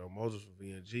 Joe Moses from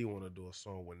VNG want to do a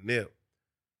song with Nip.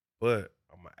 But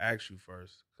I'm going to ask you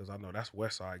first, because I know that's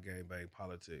Westside Gangbang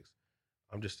politics.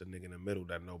 I'm just a nigga in the middle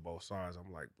that know both sides.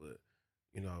 I'm like, but,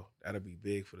 that'll be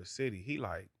big for the city. He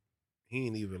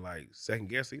ain't even like second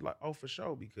guess. He like, oh, for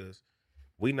sure, because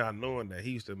we not knowing that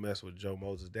he used to mess with Joe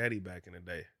Moses' daddy back in the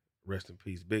day. Rest in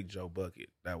peace, Big Joe Bucket.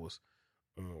 That was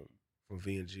from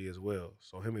VNG as well.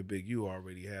 So him and Big U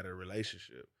already had a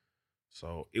relationship.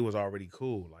 So it was already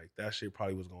cool. Like that shit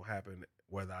probably was gonna happen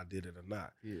whether I did it or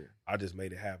not. Yeah. I just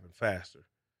made it happen faster.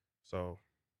 So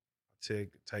I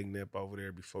take Nip over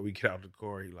there before we get out the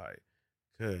car. He like,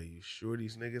 "Cuz, you sure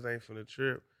these niggas ain't finna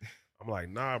trip?" I'm like,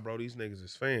 "Nah, bro, these niggas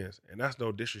is fans." And that's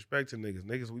no disrespect to niggas.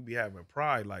 Niggas, we be having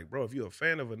pride. Like, bro, if you a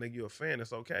fan of a nigga, you a fan,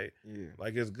 it's okay. Yeah.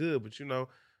 Like, it's good. But,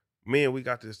 man, we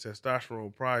got this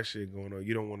testosterone pride shit going on.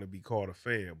 You don't want to be called a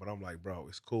fan. But I'm like, bro,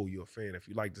 it's cool. You a fan. If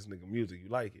you like this nigga music, you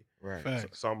like it. Right.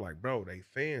 So I'm like, bro, they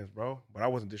fans, bro. But I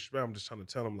wasn't disrespectful. I'm just trying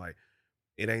to tell them, like,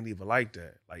 it ain't even like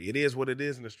that. Like, it is what it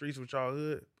is in the streets with y'all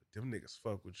hood. But them niggas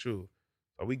fuck with you.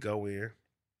 So we go in.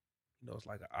 It's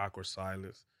like an awkward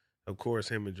silence. Of course,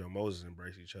 him and Joe Moses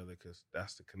embrace each other because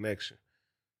that's the connection.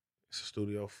 It's a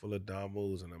studio full of Don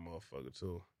Moves and that motherfucker,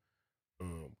 too.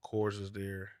 Kors is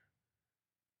there.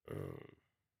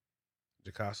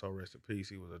 Jacasso, rest in peace.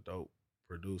 He was a dope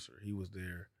producer. He was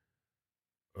there.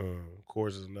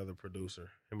 Kors is another producer.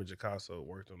 Him and Jacasso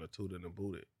worked on the Tuda and the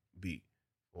Booted beat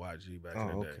for YG back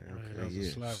in the day. That was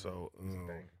a slapper. So,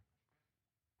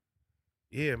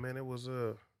 yeah, man, it was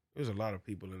a lot of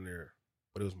people in there,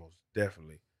 but it was most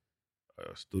definitely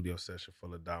a studio session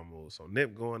full of domos. So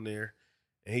Nip going there,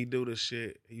 and he do this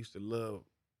shit. He used to love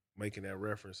making that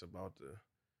reference about the,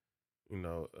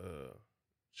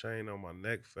 chain on my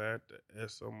neck fat, the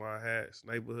S on my hat, it's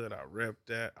neighborhood, I rep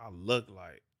that. I look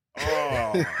like,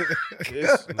 oh,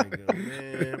 this nigga,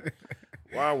 man.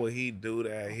 Why would he do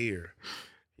that here?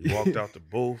 He walked out the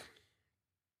booth.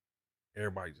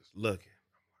 Everybody just looking. I'm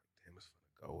like, damn, it's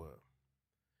finna go up.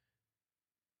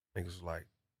 Niggas was like,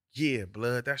 yeah,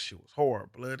 blood, that shit was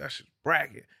hard, blood, that shit's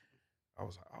bracket. I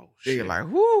was like, oh shit. You're like,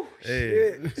 whoo, yeah.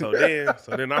 shit.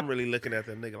 So then I'm really looking at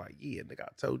that nigga like, yeah, nigga, I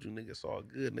told you, nigga, it's all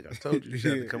good. Nigga, I told you, you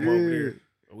had to come over there.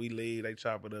 We leave, they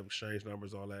chop it up, exchange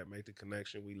numbers, all that, make the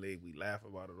connection. We leave, we laugh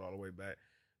about it all the way back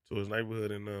to his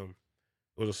neighborhood. And it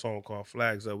was a song called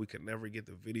Flags Up. We could never get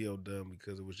the video done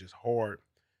because it was just hard.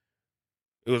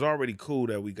 It was already cool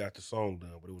that we got the song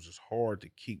done, but it was just hard to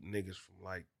keep niggas from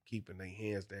like keeping their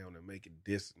hands down and making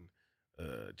distant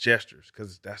gestures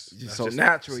because that's so just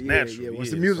natural. it's Yeah, natural. yeah.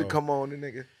 Once the music come on, the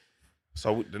nigga.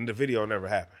 So then the video never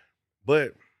happened.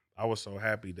 But I was so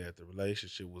happy that the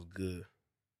relationship was good.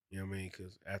 You know what I mean?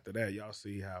 Because after that, y'all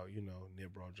see how,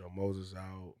 Nip brought Joe Moses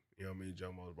out. You know what I mean?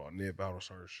 Joe Moses brought Nip out on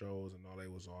certain shows and all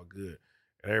that was all good.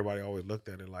 And everybody always looked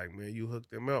at it like, man, you hooked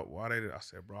them up. Why they did? I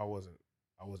said, bro, I wasn't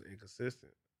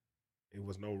inconsistent. It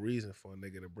was no reason for a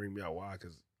nigga to bring me out. Why?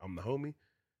 Because I'm the homie.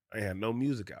 I ain't had no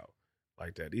music out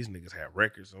like that. These niggas had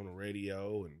records on the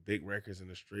radio and big records in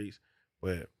the streets.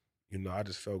 But, I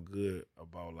just felt good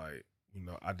about like,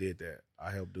 I did that.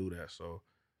 I helped do that. So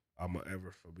I'm going to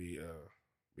ever be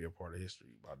a part of history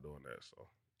by doing that. So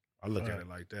I look at it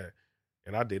like that.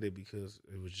 And I did it because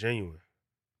it was genuine.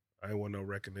 I ain't want no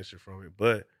recognition from it.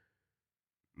 But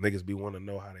niggas be wanting to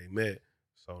know how they met.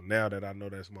 So now that I know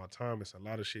that's my time, it's a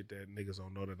lot of shit that niggas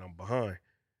don't know that I'm behind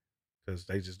because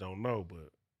they just don't know. But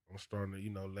I'm starting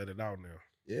to, let it out now.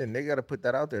 Yeah, nigga got to put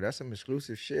that out there. That's some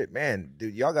exclusive shit. Man,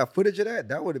 dude, y'all got footage of that?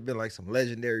 That would have been like some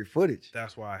legendary footage.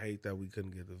 That's why I hate that we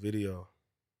couldn't get the video.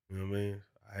 You know what I mean?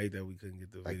 I hate that we couldn't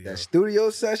get the like video. That studio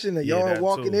session and y'all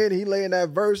walking in, he laying that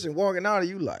verse and walking out, and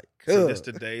you like, so this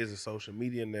the days of social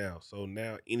media now. So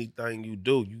now anything you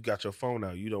do, you got your phone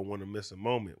out. You don't want to miss a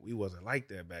moment. We wasn't like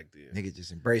that back then. Nigga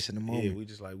just embracing the moment. Yeah, we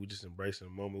just embracing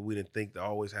the moment. We didn't think to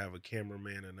always have a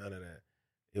cameraman or none of that.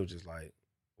 It was just like,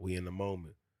 we in the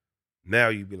moment. Now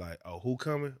you be like, oh, who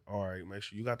coming? All right, make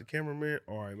sure you got the cameraman.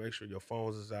 All right, make sure your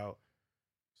phones is out.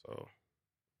 So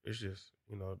it's just,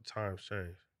 times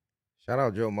change. Shout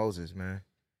out Joe Moses, man.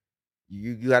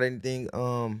 You got anything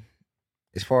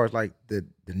as far as like the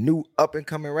new up and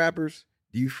coming rappers?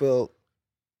 Do you feel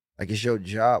like it's your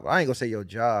job? I ain't gonna say your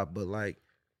job, but like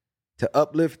to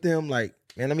uplift them, like,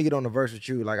 man, let me get on the verse with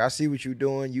you. Like, I see what you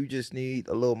doing. You just need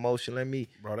a little motion.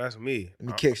 Bro, that's me. Let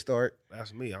me kickstart.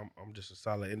 That's me. I'm just a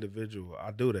solid individual. I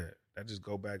do that. That just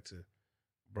go back to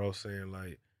bro saying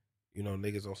like,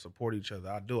 niggas don't support each other.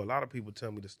 I do. A lot of people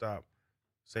tell me to stop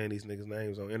saying these niggas'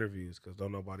 names on interviews because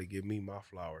don't nobody give me my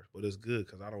flowers. But it's good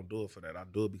because I don't do it for that. I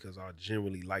do it because I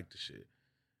genuinely like the shit.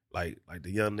 Like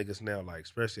the young niggas now, like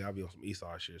especially I be on some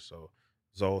Eastside shit. So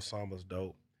Zoe Samba's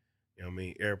dope. You know what I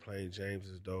mean? Airplane James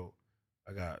is dope.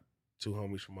 I got 2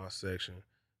 homies from my section,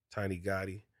 Tiny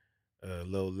Gotti,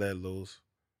 Lil Let Loose.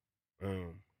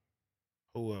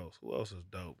 Who else? Who else is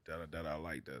dope that I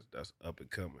like? That's up and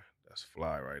coming. That's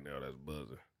fly right now. That's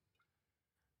buzzing.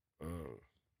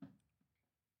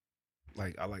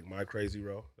 Like I like My Crazy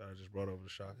Row that I just brought over to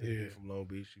Shaka. Yeah, from Long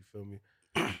Beach. You feel me?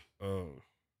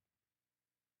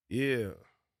 Yeah.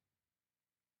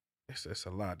 it's a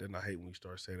lot. Then I hate when you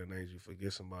start saying the names, you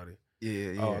forget somebody.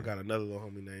 Yeah, Oh, yeah. I got another little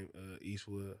homie named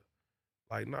Eastwood.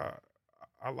 Like, nah,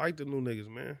 I like the new niggas,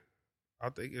 man. I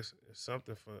think it's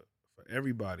something for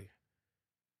everybody.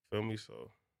 Feel me?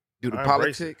 So Do the I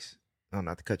embrace it. politics? No,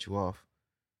 not to cut you off.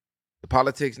 The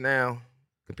politics now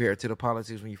compared to the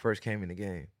politics when you first came in the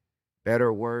game, better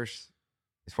or worse?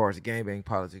 As far as the game bang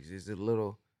politics, is it a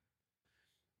little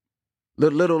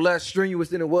less strenuous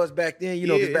than it was back then? You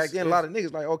know, Yeah, because back then a lot of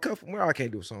niggas like, oh, come from where I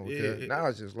can't do a song with yeah, cuz. Now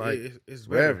it's just yeah, like it's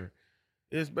better. whatever.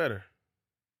 It's better.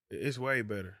 It's way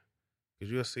better. Cause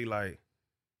you'll see like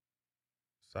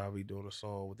Savi doing a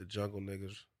song with the Jungle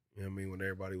Niggas. You know what I mean? When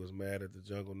everybody was mad at the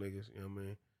Jungle Niggas. You know what I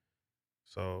mean?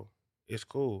 So it's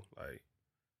cool. Like,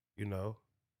 you know,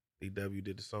 DW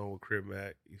did the song with Crip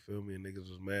Mac. You feel me? And niggas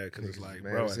was mad because it's Niggas was like,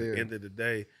 mad bro, as at the hell. end of the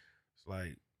day, it's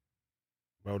like,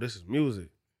 bro, this is music.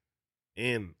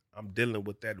 And I'm dealing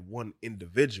with that one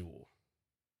individual.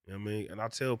 You know what I mean? And I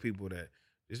tell people that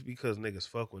just because niggas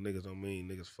fuck with niggas don't mean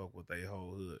niggas fuck with their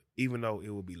whole hood. Even though it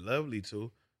would be lovely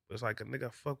to, but it's like a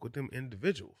nigga fuck with them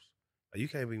individuals. Like you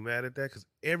can't be mad at that because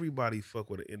everybody fuck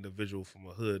with an individual from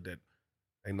a hood that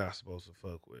they not supposed to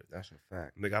fuck with. That's a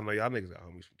fact. Nigga, I know y'all niggas got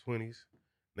homies from 20s.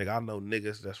 Nigga, I know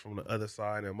niggas that's from the other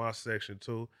side in my section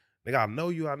too. Nigga, I know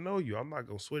you. I'm not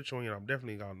gonna switch on you. I'm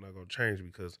definitely not gonna change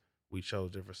because we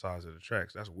chose different sides of the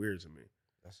tracks. That's weird to me.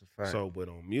 That's a fact. So, but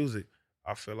on music,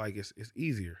 I feel like it's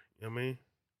easier. You know what I mean?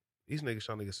 These niggas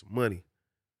trying to get some money.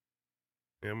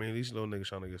 You know what I mean? These little niggas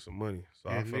trying to get some money. So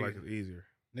Yeah, I feel like it's easier.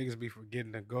 Niggas be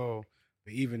forgetting the goal.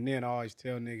 But even then, I always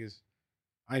tell niggas,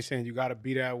 I ain't saying you got to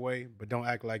be that way, but don't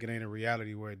act like it ain't a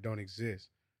reality where it don't exist.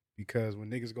 Because when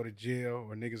niggas go to jail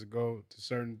or niggas go to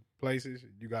certain places,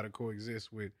 you got to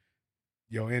coexist with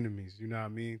your enemies. You know what I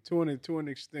mean? To an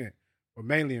extent, but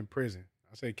mainly in prison.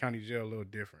 I say county jail a little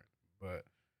different, but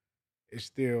it's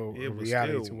still Yeah, a but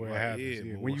reality still, to where it like, happens. yeah,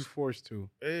 Yeah, but when you what's- forced to.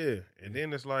 Yeah. And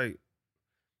then it's like,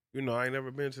 you know, I ain't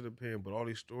never been to the pen, but all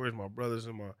these stories my brothers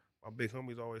and my big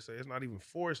homies always say, it's not even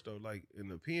forced though. Like in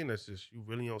the pen, that's just you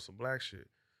really on some black shit.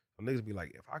 So niggas be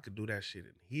like, if I could do that shit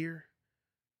in here,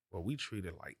 where we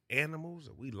treated like animals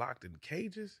and we locked in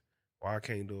cages, why I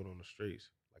can't do it on the streets?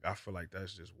 Like I feel like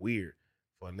that's just weird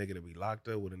for a nigga to be locked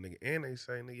up with a nigga. And they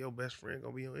say, nigga, your best friend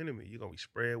gonna be your enemy. You gonna be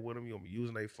spread with them. You gonna be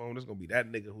using their phone. It's gonna be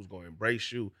that nigga who's gonna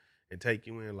embrace you and take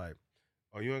you in like,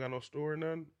 oh, you ain't got no story or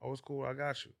nothing? Oh, it's cool. I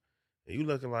got you. And you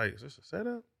looking like, is this a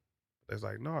setup? It's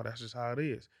like, no, that's just how it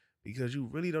is. Because you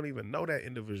really don't even know that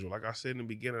individual. Like I said in the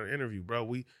beginning of the interview, bro,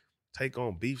 we take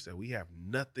on beefs that we have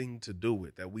nothing to do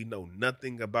with, that we know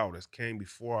nothing about, as came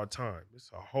before our time. It's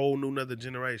a whole new nother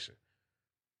generation.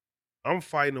 I'm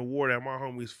fighting a war that my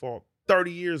homies fought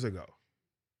 30 years ago.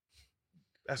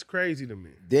 That's crazy to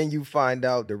me. Then you find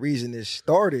out the reason it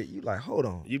started. You like, hold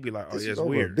on. You be like, oh, This yeah, is it's over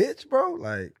weird. a bitch, bro.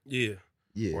 Like, Yeah.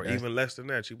 yeah. Or even less than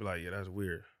that, you be like, yeah, that's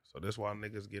weird. So that's why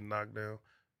niggas get knocked down.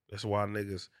 That's why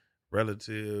niggas,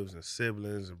 relatives and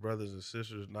siblings and brothers and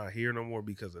sisters not here no more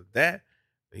because of that.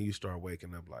 And you start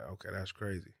waking up like, okay, that's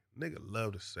crazy. Nigga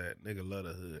love the set. Nigga love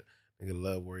the hood. Nigga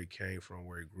love where he came from,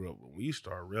 where he grew up. But when you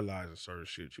start realizing certain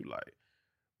shit, you like,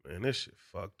 man, this shit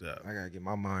fucked up. I gotta get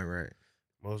my mind right.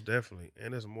 Most definitely.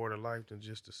 And it's more to life than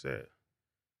just a set.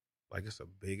 Like, it's a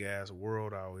big-ass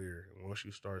world out here. And once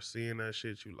you start seeing that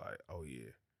shit, you like, oh,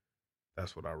 yeah,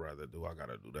 that's what I'd rather do. I got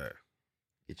to do that.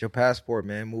 Get your passport,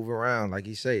 man. Move around. Like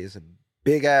you say, it's a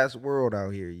big ass world out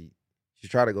here. You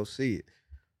should try to go see it.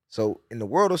 So in the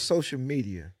world of social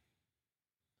media,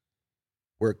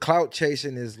 where clout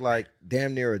chasing is like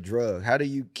damn near a drug, how do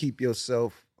you keep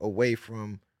yourself away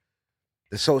from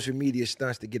the social media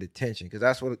stunts to get attention? Because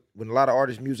that's what, when a lot of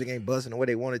artists' music ain't buzzing the way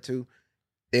they want it to,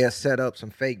 they'll set up some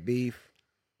fake beef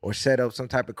or set up some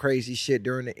type of crazy shit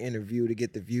during the interview to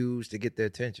get the views, to get the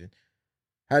attention.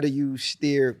 How do you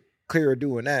steer clear of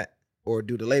doing that? Or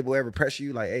do the label ever pressure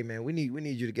you like, hey man, we need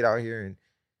you to get out here and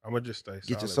I'm going to just stay solid,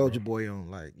 get your Soldier bro. Boy on?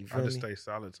 Like, you feel I me? just stay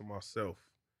solid to myself.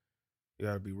 You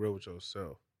got to be real with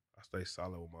yourself. I stay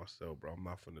solid with myself, bro. I'm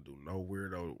not finna do no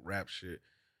weirdo rap shit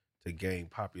to gain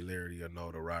popularity or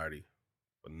notoriety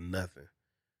for nothing.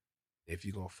 If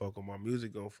you gonna fuck with my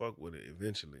music, gonna fuck with it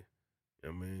eventually. You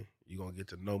know what I mean? You gonna get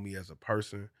to know me as a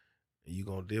person and you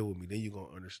gonna deal with me. Then you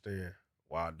gonna understand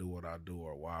why I do what I do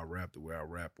or why I rap the way I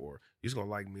rap, or you just gonna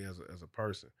like me as a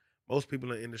person. Most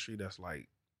people in the industry that's like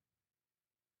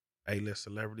A-list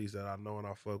celebrities that I know and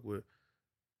I fuck with,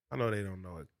 I know they don't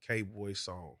know a K-Boy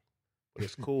song, but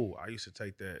it's cool. I used to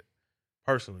take that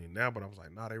personally now, but I was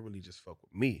like, nah, they really just fuck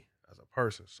with me as a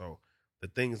person. So the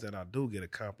things that I do get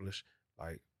accomplished,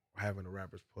 like having the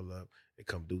rappers pull up and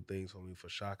come do things for me for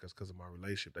shakas because of my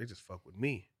relationship, they just fuck with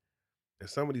me. And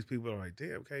some of these people are like,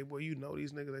 damn, K-Boy, you know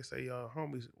these niggas, they say,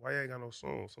 homies, why you ain't got no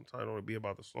song? Sometimes it don't be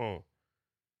about the song.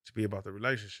 It should be about the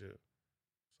relationship.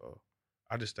 So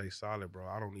I just stay solid, bro.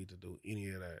 I don't need to do any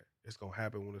of that. It's going to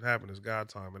happen when it happens. It's God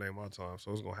time. It ain't my time.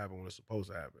 So it's going to happen when it's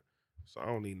supposed to happen. So I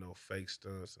don't need no fake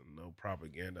stunts and no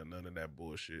propaganda, none of that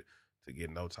bullshit to get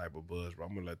no type of buzz, bro.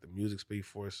 I'm going to let the music speak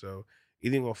for itself.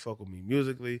 Either you're going to fuck with me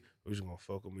musically or you're just going to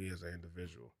fuck with me as an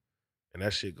individual. And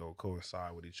that shit going to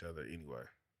coincide with each other anyway.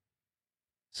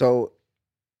 So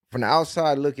from the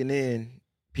outside looking in,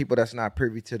 people that's not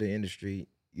privy to the industry,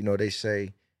 you know, they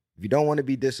say, if you don't want to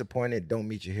be disappointed, don't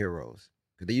meet your heroes.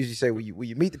 Because they usually say when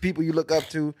you meet the people you look up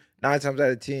to, 9 times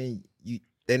out of 10,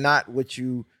 they're not what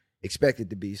you expected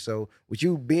to be. So with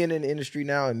you being in the industry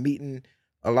now and meeting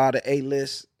a lot of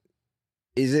A-lists,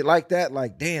 is it like that?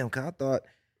 Like, damn, cause I thought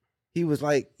he was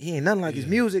like, he ain't nothing like his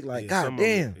music. Like, god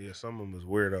damn. Some of them is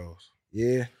weirdos.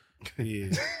 Yeah.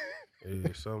 Yeah.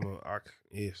 Some of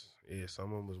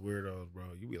them was weirdos, bro.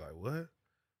 You be like, what?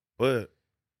 But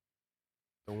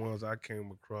the ones I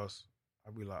came across,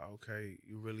 I be like, okay,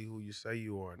 you really who you say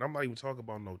you are. And I'm not even talking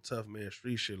about no tough man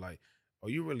street shit. Like, oh,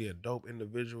 you really a dope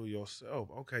individual yourself.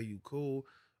 Okay, you cool.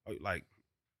 Like,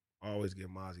 I always give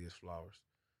Mozzie his flowers.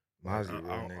 Mozzie,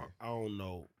 I don't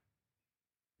know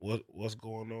what's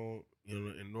going on, you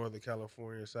know, in Northern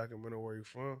California, Sacramento, where he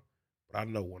from. But I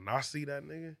know when I see that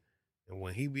nigga, and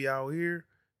when he be out here,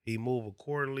 he move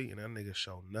accordingly, and that nigga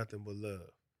show nothing but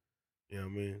love. You know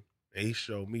what I mean? And he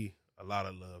showed me a lot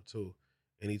of love, too.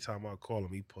 Anytime I call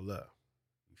him, he pull up.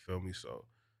 You feel me? So,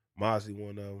 Mozzie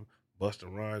one of them,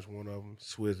 Busta Rhymes one of them,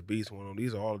 Swizz Beatz one of them.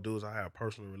 These are all dudes I have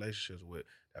personal relationships with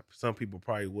that some people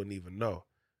probably wouldn't even know.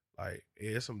 Like,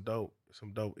 yeah, it's some dope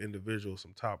individuals,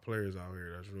 some top players out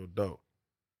here that's real dope.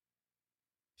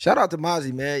 Shout out to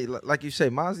Mozzie, man. Like you say,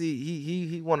 Mozzie,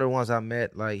 he one of the ones I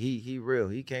met. Like, he real.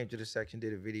 He came to the section,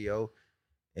 did a video,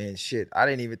 and shit. I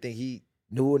didn't even think he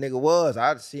knew who a nigga was.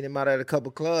 I'd seen him out at a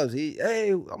couple clubs.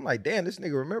 I'm like, damn, this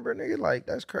nigga remember a nigga? Like,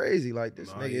 that's crazy. Like, this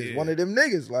nigga is one of them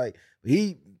niggas. Like,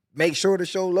 he makes sure to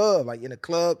show love. Like, in a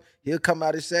club, he'll come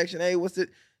out his section. Hey, what's it?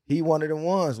 He one of them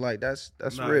ones. Like, that's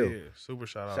real. Yeah. Super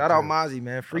shout out. Shout out Mozzie,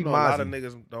 man. Free Mozzie. A lot of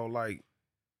niggas don't like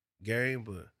game,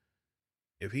 but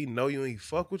if he know you and he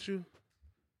fuck with you,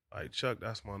 like Chuck,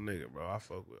 that's my nigga, bro. I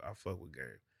fuck with game.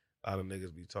 A lot of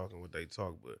niggas be talking what they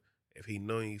talk, but if he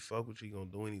know you fuck with you, he gonna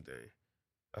do anything.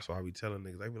 That's why I be telling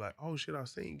niggas. They be like, oh shit, I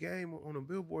seen Game on the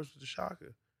billboards with the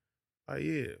Shaka. Like,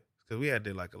 yeah. Because we had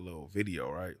did like a little video,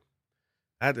 right?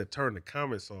 I had to turn the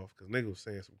comments off because niggas was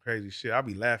saying some crazy shit. I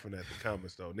be laughing at the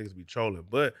comments though. Niggas be trolling.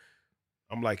 But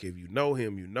I'm like, if you know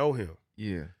him, you know him.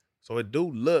 Yeah. So it do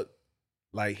look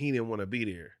like he didn't want to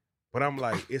be there. But I'm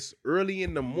like, it's early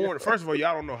in the morning. First of all,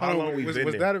 y'all don't know how long we've been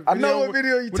there. I know what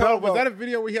video you talking about. Was that a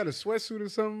video where he had a sweatsuit or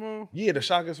something on? Yeah, the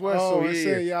Shaka sweatsuit.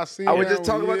 Oh, yeah. I seen I was just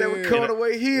talking about that with Coming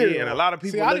Away Here. Yeah, and a lot of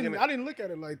people I didn't look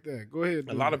at it like that. Go ahead.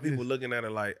 A lot of people looking at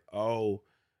it like, oh,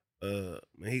 man,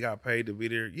 he got paid to be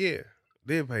there. Yeah,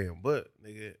 did pay him. But,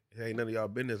 nigga, it ain't none of y'all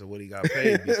business of what he got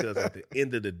paid because at the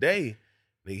end of the day,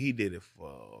 nigga, he did it for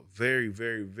a very,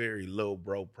 very, very low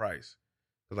bro price.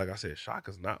 Because like I said,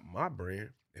 Shaka's not my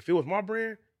brand. If it was my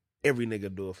brand, every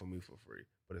nigga do it for me for free.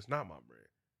 But it's not my brand.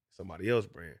 It's somebody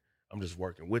else's brand. I'm just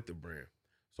working with the brand.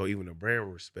 So even the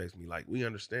brand respects me. Like, we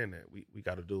understand that. We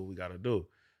got to do what we got to do.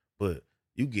 But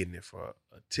you getting it for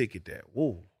a ticket that,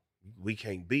 whoa, we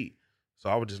can't beat. So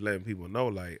I was just letting people know,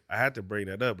 like, I had to bring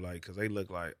that up, like, because they look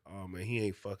like, oh, man, he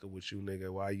ain't fucking with you, nigga.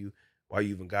 Why you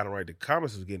even got him right? The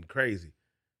comments was getting crazy.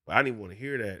 But I didn't want to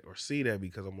hear that or see that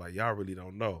because I'm like, y'all really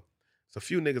don't know. So a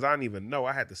few niggas I didn't even know.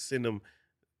 I had to send them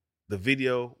the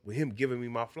video with him giving me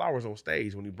my flowers on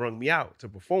stage when he brung me out to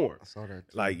perform. I saw that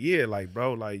too. Like, yeah, like,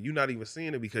 bro, like, you not even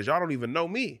seeing it because y'all don't even know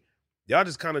me. Y'all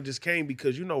just kind of just came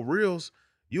because, you know, reels,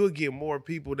 you would get more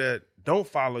people that don't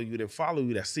follow you than follow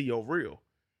you that see your reel.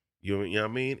 You know what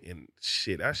I mean? And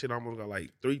shit, that shit almost got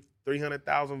like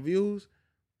 300,000 views.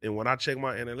 And when I check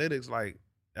my analytics, like,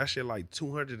 that shit like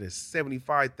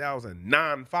 275,000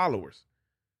 non-followers.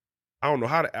 I don't know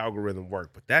how the algorithm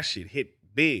worked, but that shit hit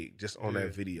big just on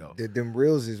that video. Them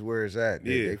reels is where it's at.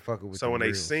 They fucking with. So when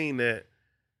reels. they seen that,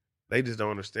 they just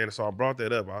don't understand it. So I brought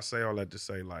that up. I say all that to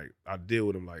say, like, I deal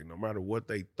with him like no matter what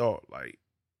they thought, like,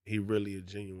 he really a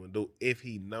genuine dude if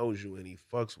he knows you and he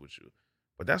fucks with you.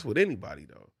 But that's with anybody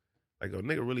though. Like, a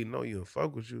nigga really know you and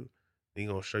fuck with you, he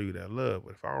gonna show you that love.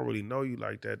 But if I don't really know you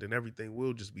like that, then everything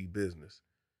will just be business.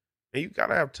 And you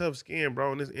gotta have tough skin,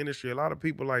 bro, in this industry. A lot of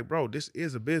people like, bro, this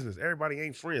is a business. Everybody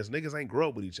ain't friends. Niggas ain't grow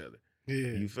up with each other. Yeah.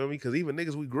 You feel me? Because even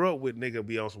niggas we grew up with, nigga,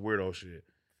 be on some weirdo shit.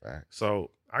 Facts.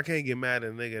 So I can't get mad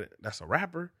at a nigga that's a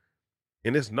rapper.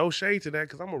 And there's no shade to that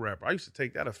because I'm a rapper. I used to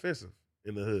take that offensive.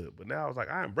 in the hood. But now I was like,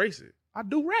 I embrace it. I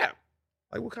do rap.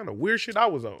 Like, what kind of weird shit I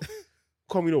was on?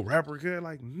 Call me no rapper, kid.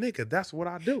 Like, nigga, that's what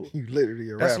I do. You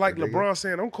literally a That's rapper. like nigga. LeBron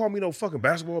saying, don't call me no fucking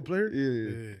basketball player.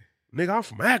 Yeah. Nigga, I'm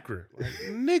from Akron. Like,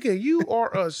 nigga, you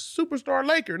are a superstar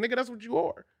Laker. Nigga, that's what you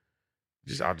are.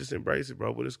 I'll just embrace it,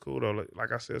 bro. But it's cool, though.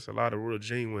 Like I said, it's a lot of real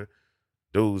genuine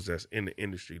dudes that's in the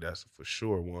industry that's for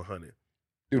sure 100.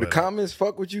 Do the comments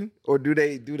fuck with you? Or do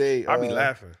they I be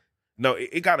laughing. No,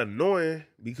 it got annoying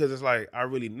because it's like, I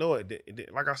really know it.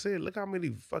 Like I said, look how many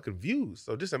fucking views.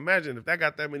 So just imagine if that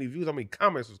got that many views, how many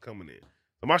comments was coming in.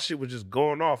 So my shit was just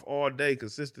going off all day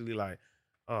consistently like,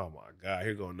 oh my God,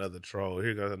 here go another troll.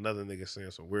 Here goes another nigga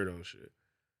saying some weirdo shit.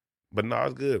 But no,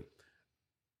 it's good.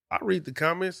 I read the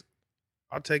comments.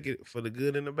 I take it for the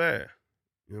good and the bad.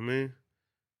 You know what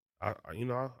I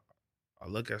mean? I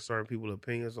look at certain people's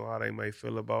opinions on how they may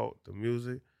feel about the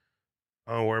music.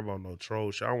 I don't worry about no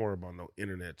troll shit. I don't worry about no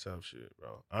internet tough shit,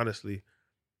 bro. Honestly,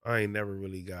 I ain't never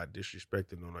really got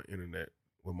disrespected on the internet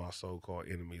with my so-called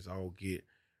enemies. I don't get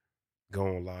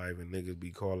going live and niggas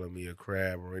be calling me a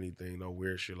crab or anything, no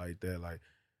weird shit like that. Like,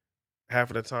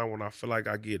 half of the time when I feel like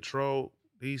I get trolled,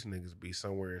 these niggas be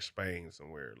somewhere in Spain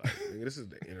somewhere. Like, nigga, this is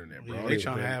the internet, bro. Yeah, they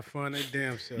trying to have fun, they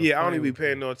damn self. Yeah, I don't even be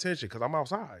paying no attention because I'm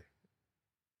outside.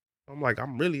 I'm like,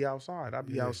 I'm really outside. I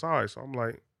be outside. So I'm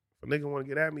like, if a nigga want to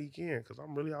get at me, he can, because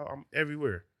I'm really out. I'm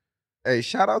everywhere. Hey,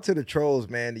 shout out to the trolls,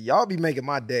 man. Y'all be making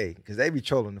my day because they be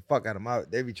trolling the fuck out of my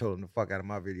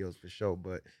videos for sure.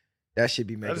 But that should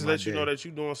be making my day. I just let you know that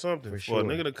you doing something. For sure. A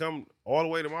nigga to come all the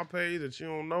way to my page that you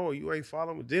don't know or you ain't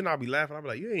following me, then I'll be laughing. I'll be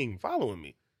like, you ain't even following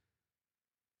me.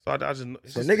 So I just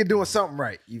so nigga doing something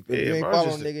right. You ain't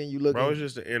following nigga and you looking. Bro, it's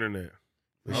just the internet.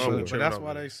 Sure. But that's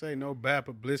why they say no bad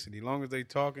publicity. As long as they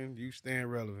talking, you staying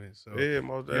relevant. So yeah,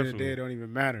 most definitely. At the end of the day, it don't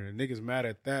even matter. The niggas mad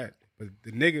at that. But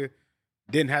the nigga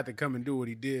didn't have to come and do what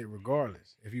he did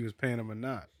regardless, if he was paying them or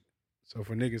not. So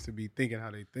for niggas to be thinking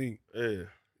how they think. Yeah.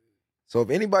 So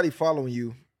if anybody following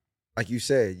you, like you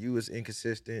said, you was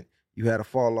inconsistent. You had a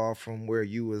fall off from where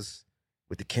you was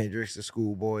with the Kendricks, the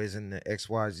Schoolboys, and the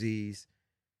XYZs.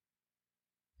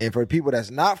 And for people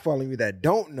that's not following you that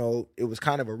don't know, it was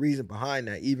kind of a reason behind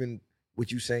that. Even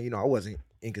with you saying, I wasn't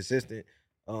inconsistent.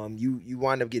 You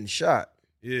wind up getting shot.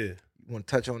 Yeah. You want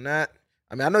to touch on that?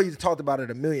 I mean, I know you talked about it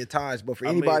a million times, but for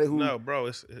anybody who no, bro,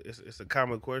 it's a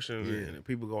common question, and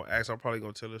people gonna ask. I'm probably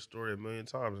gonna tell this story a million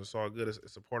times. It's all good.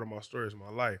 It's a part of my story. It's my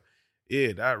life.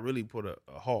 Yeah, that really put a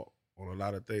halt on a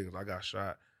lot of things. I got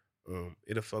shot.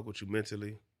 It'll fuck with you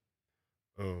mentally.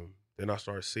 Then I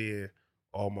started seeing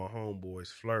all my homeboys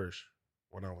flourish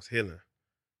when I was healing,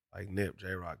 like Nip,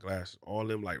 J-Rock, Glasses, all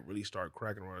them like really start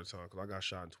cracking around the time because I got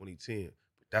shot in 2010.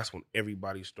 But that's when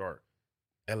everybody start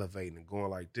elevating and going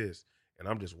like this. And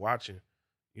I'm just watching,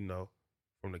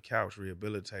 from the couch,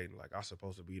 rehabilitating. Like, I'm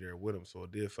supposed to be there with them. So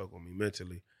it did fuck with me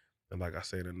mentally. And like I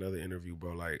said in another interview,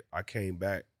 bro, like, I came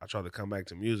back. I tried to come back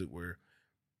to music where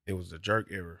it was the jerk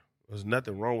era. There was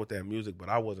nothing wrong with that music, but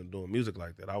I wasn't doing music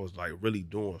like that. I was, like, really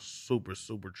doing super,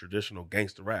 super traditional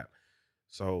gangster rap.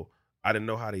 So I didn't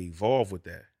know how to evolve with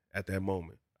that at that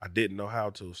moment. I didn't know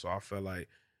how to. So I felt like,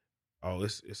 oh,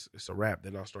 it's a rap.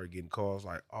 Then I started getting calls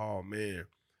like, oh, man,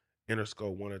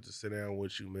 Interscope wanted to sit down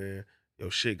with you, man.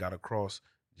 Your shit got across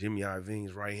Jimmy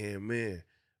Iovine's right-hand man,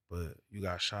 but you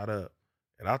got shot up.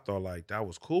 And I thought, like, that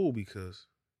was cool because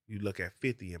you look at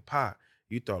 50 and Pot,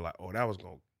 you thought, like, oh, that was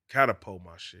going to catapult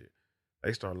my shit.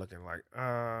 They started looking like,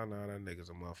 no, that nigga's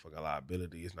a motherfucking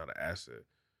liability. It's not an asset.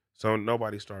 So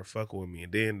nobody started fucking with me.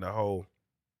 And then the whole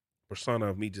persona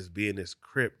of me just being this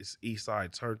Crip, this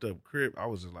Eastside turned up Crip, I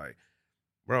was just like,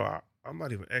 bro, I'm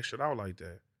not even extra out like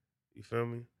that. You feel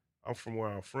me? I'm from where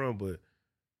I'm from, but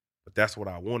that's what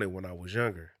I wanted when I was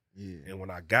younger. Yeah. And when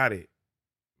I got it,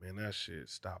 man, that shit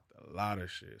stopped a lot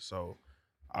of shit. So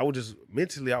I was just,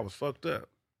 mentally, I was fucked up.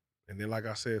 And then, like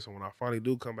I said, so when I finally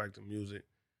do come back to music,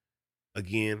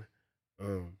 again,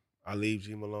 I leave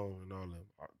G Malone and all them.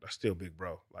 That's still big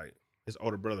bro. Like, his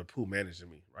older brother, Pooh, managing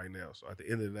me right now. So at the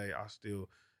end of the day, I still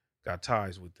got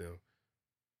ties with them.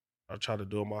 I tried to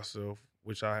do it myself,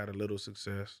 which I had a little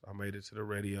success. I made it to the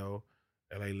radio.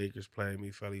 LA Lakers played me,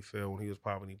 Felly Phil. When he was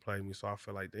popping, he played me. So I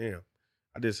felt like, damn,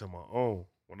 I did this on my own.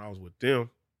 When I was with them,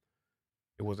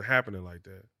 it wasn't happening like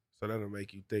that. So that'll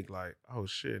make you think like, oh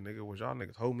shit, nigga, was y'all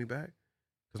niggas hold me back?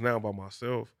 Because now I'm by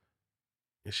myself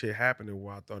and shit happening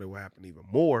where I thought it would happen even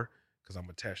more because I'm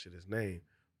attached to this name.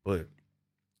 But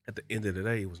at the end of the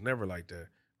day, it was never like that.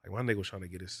 Like, my nigga was trying to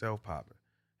get himself popping.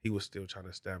 He was still trying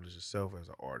to establish himself as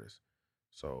an artist.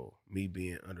 So me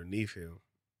being underneath him,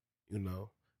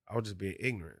 I was just being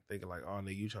ignorant, thinking like, oh,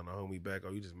 nigga, you trying to hold me back.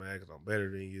 Oh, you just mad because I'm better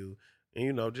than you.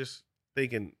 And, just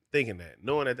thinking that,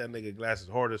 knowing that nigga glass is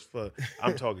hard as fuck.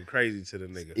 I'm talking crazy to the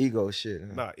nigga. Ego shit.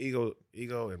 Huh? Nah,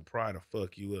 ego and pride to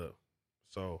fuck you up.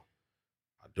 So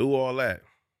I do all that.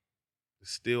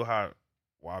 It's still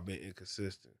why I've been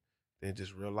inconsistent. Then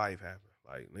just real life happen.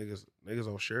 Like niggas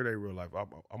don't share their real life.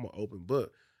 I'm an open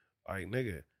book. Like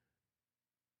nigga,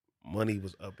 money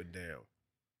was up and down.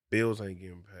 Bills ain't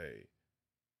getting paid.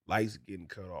 Lights getting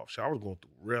cut off. So I was going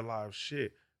through real life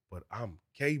shit. But I'm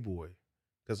K-Boy.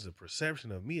 Because the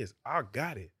perception of me is I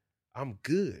got it. I'm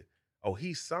good. Oh,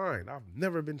 he's signed. I've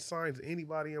never been signed to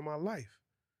anybody in my life.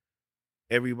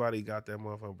 Everybody got that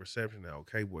motherfucking perception that,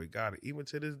 K-Boy got it. Even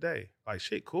to this day. Like,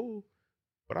 shit cool.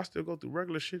 But I still go through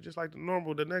regular shit just like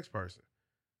the next person.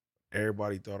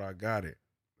 Everybody thought I got it.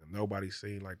 And nobody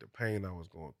seen like the pain I was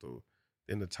going through.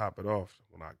 Then to top it off,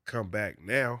 when I come back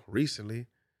now, recently,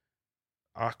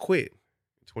 I quit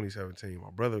in 2017. My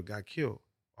brother got killed.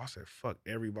 I said, fuck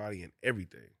everybody and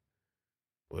everything.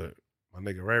 But my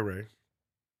nigga Ray Ray,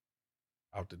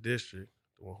 out the district,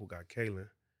 the one who got Kalen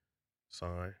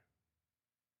signed,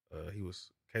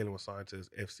 Kalen was signed to his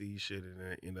FCE shit and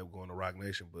then ended up going to Rock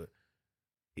Nation, but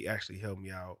he actually helped me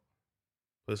out,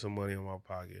 put some money in my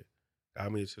pocket,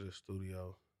 got me into the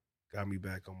studio, got me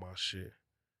back on my shit.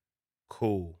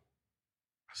 Cool.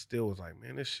 I still was like,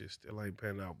 man, this shit still ain't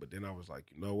panning out. But then I was like,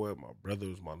 you know what? My brother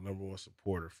was my number one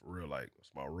supporter for real. Like, it's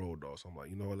my road dog. So I'm like,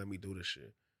 you know what? Let me do this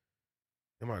shit.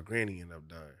 Then my granny ended up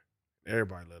dying.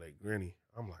 Everybody love that granny.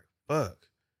 I'm like, fuck.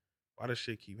 Why this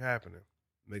shit keep happening?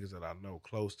 Niggas that I know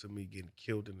close to me getting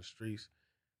killed in the streets.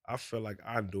 I feel like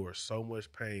I endured so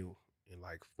much pain in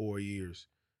like 4 years.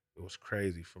 It was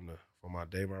crazy from my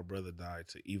day my brother died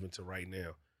to even to right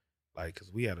now. Like,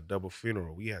 cause we had a double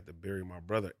funeral. We had to bury my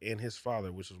brother and his father,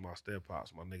 which was my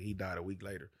step-pops. My nigga, he died a week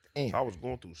later. Damn. So I was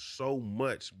going through so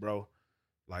much, bro,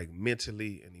 like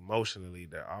mentally and emotionally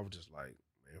that I was just like,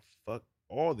 man, fuck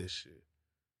all this shit.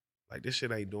 Like, this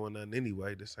shit ain't doing nothing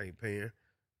anyway. This ain't paying.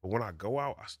 But when I go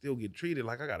out, I still get treated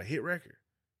like I got a hit record.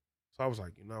 So I was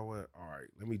like, you know what? All right,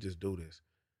 let me just do this.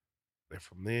 And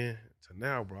from then to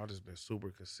now, bro, I just been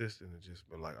super consistent and just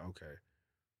been like, okay,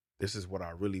 this is what I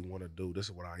really want to do. This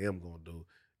is what I am going to do.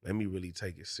 Let me really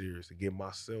take it serious and give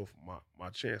myself my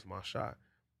chance, my shot.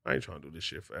 I ain't trying to do this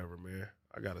shit forever, man.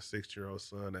 I got a 6-year-old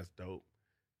son that's dope.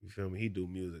 You feel me? He do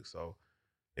music. So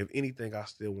if anything, I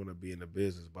still want to be in the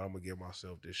business, but I'm going to give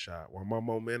myself this shot. While my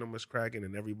momentum is cracking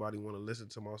and everybody want to listen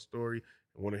to my story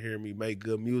and want to hear me make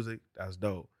good music, that's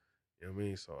dope. You know what I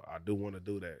mean? So I do want to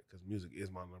do that because music is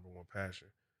my number one passion.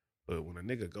 But when a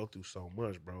nigga go through so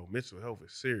much, bro, mental health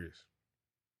is serious.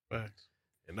 Facts.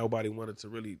 And nobody wanted to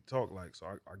really talk like, so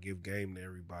I give game to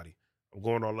everybody. I'm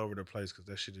going all over the place because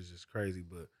that shit is just crazy,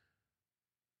 but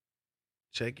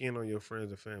check in on your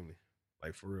friends and family.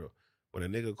 Like, for real. When a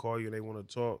nigga call you and they want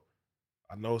to talk,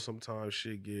 I know sometimes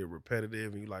shit get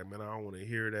repetitive and you like, man, I don't want to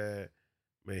hear that.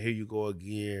 Man, here you go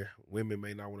again. Women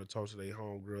may not want to talk to their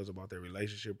homegirls about their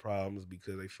relationship problems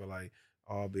because they feel like,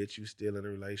 oh, bitch, you still in a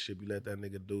relationship. You let that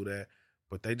nigga do that.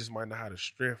 But they just might not have the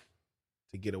strength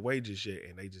to get away just yet,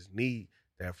 and they just need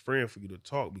that friend for you to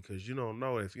talk because you don't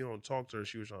know if you don't talk to her,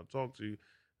 she was trying to talk to you,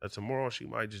 that tomorrow she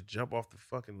might just jump off the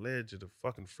fucking ledge of the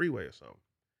fucking freeway or something.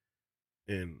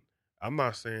 And I'm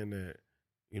not saying that,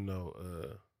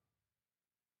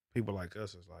 people like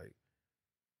us is like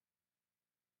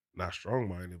not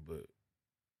strong-minded, but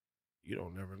you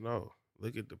don't never know.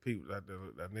 Look at the people, that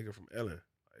nigga from Ellen.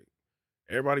 Like,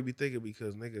 everybody be thinking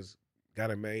because niggas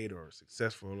got it made or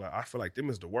successful, like, I feel like them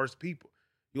is the worst people.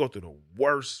 You go through the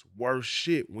worst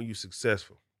shit when you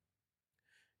successful.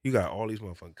 You got all these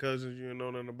motherfucking cousins you don't know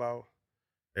nothing about.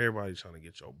 Everybody trying to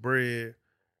get your bread.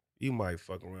 You might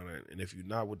fuck around, and if you're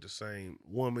not with the same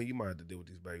woman, you might have to deal with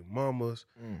these baby mamas.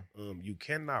 You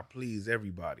cannot please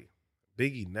everybody.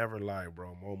 Biggie never lied,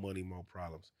 bro. More money, more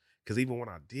problems. Because even when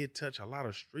I did touch a lot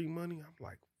of street money, I'm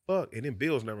like, fuck. And then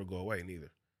bills never go away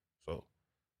neither. So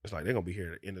it's like they're going to be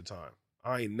here at the end of time.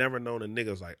 I ain't never known a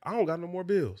nigga's like, I don't got no more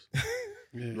bills.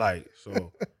 Yeah. Like,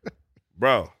 so,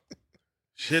 bro,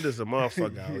 shit is a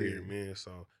motherfucker out here, man.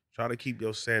 So try to keep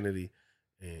your sanity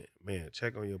and, man,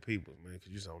 check on your people, man, because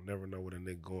you just don't never know what a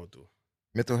nigga going through.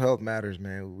 Mental health matters,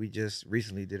 man. We just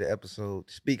recently did an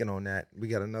episode speaking on that. We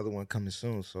got another one coming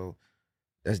soon, so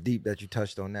that's deep that you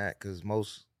touched on that because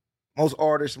most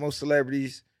artists, most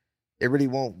celebrities, they really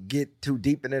won't get too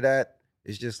deep into that.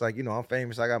 It's just like, I'm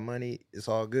famous, I got money, it's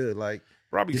all good. Like,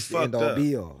 bro, I be fucked up.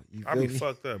 Be all. I be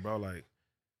fucked up, bro. Like,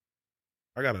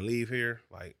 I gotta leave here,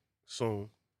 like, soon.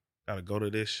 Gotta go to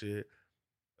this shit.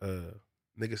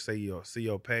 niggas say see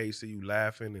your page, see you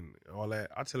laughing and all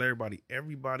that. I tell everybody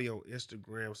on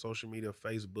Instagram, social media,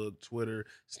 Facebook, Twitter,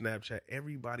 Snapchat,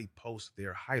 everybody posts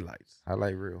their highlights.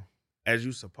 Highlight reel. As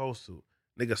you supposed to.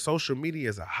 Nigga, social media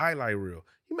is a highlight reel.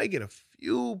 You may get a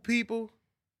few people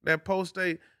that post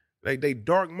they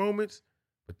dark moments,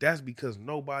 but that's because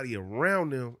nobody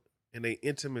around them in their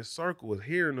intimate circle is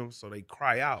hearing them, so they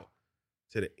cry out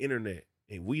to the internet.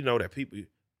 And we know that people,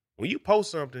 when you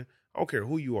post something, I don't care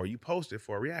who you are, you post it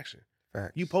for a reaction.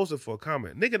 Facts. You post it for a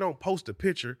comment. Nigga don't post a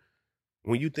picture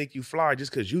when you think you fly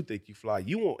just because you think you fly.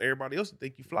 You want everybody else to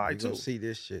think you fly too. You see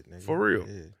this shit, nigga. For real.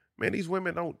 Yeah. Man, these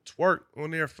women don't twerk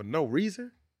on there for no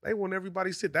reason. They want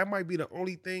everybody to sit. That might be the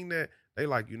only thing that they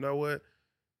like, you know what?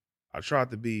 I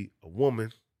tried to be a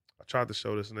woman. I tried to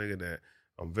show this nigga that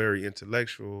I'm very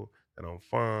intellectual, that I'm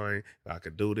fine, that I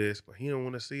could do this, but he don't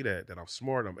want to see that I'm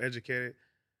smart, I'm educated.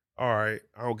 All right,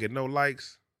 I don't get no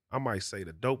likes. I might say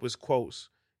the dopest quotes,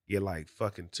 get like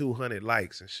fucking 200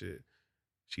 likes and shit.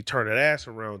 She turned that ass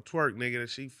around, twerk, nigga, and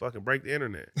she fucking break the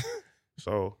internet.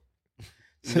 So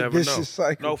you never know.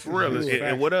 No, for real.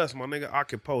 And with us, my nigga, I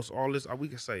could post all this.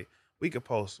 We could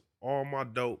post all my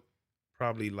dope,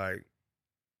 probably like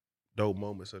dope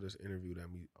moments of this interview that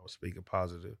I was speaking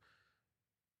positive.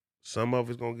 Some of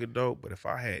it's gonna get dope, but if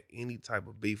I had any type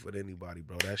of beef with anybody,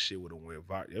 bro, that shit would have went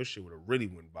viral. That shit would have really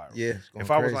went viral. Yeah. If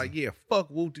I was like, yeah,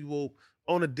 fuck whoop-de whoop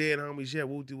on the dead homies, yeah,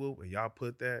 whoop-de whoop, and y'all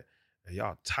put that and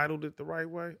y'all titled it the right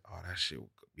way, oh, that shit would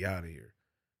be out of here.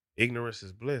 Ignorance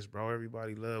is bliss, bro.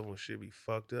 Everybody love when shit be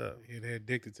fucked up. Yeah, they're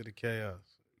addicted to the chaos.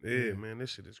 Yeah, man, this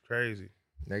shit is crazy.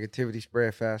 Negativity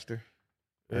spread faster.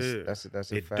 That's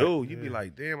a it fact. do. You be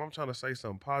like, damn, I'm trying to say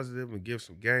something positive and give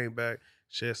some game back,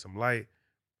 shed some light,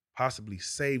 possibly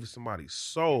save somebody's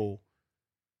soul.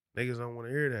 Niggas don't want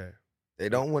to hear that. They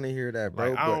don't want to hear that,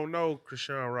 bro. Like, I don't know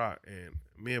Krishan Rock, and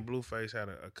me and Blueface had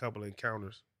a couple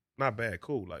encounters. Not bad,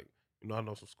 cool. Like, you know, I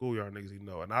know some schoolyard niggas he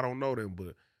know, and I don't know them,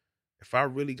 but if I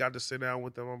really got to sit down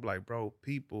with them, I'm like, bro,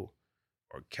 people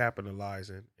are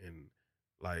capitalizing and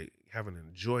like having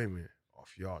enjoyment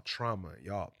off y'all trauma,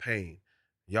 y'all pain.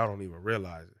 Y'all don't even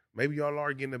realize it. Maybe y'all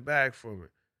are getting a bag from it.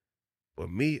 But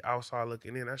me, outside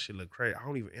looking in, that shit look crazy. I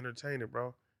don't even entertain it,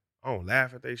 bro. I don't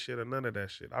laugh at they shit or none of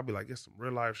that shit. I'll be like, there's some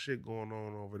real life shit going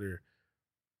on over there.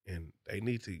 And they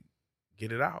need to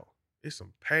get it out. It's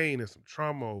some pain and some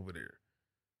trauma over there.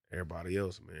 Everybody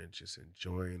else, man, just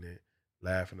enjoying it,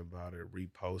 laughing about it,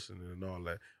 reposting it and all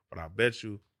that. But I bet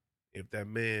you if that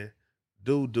man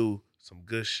do some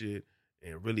good shit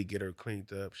and really get her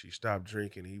cleaned up, she stopped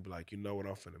drinking, and he be like, you know what,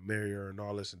 I'm finna marry her and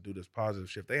all this and do this positive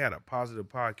shit. If they had a positive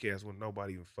podcast when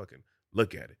nobody even fucking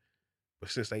look at it.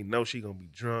 But since they know she gonna be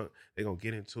drunk, they gonna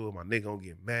get into it, my nigga gonna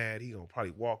get mad, he gonna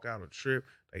probably walk out or trip,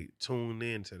 they tune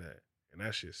into that. And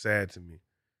that shit's sad to me.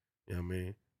 You know what I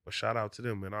mean? But shout out to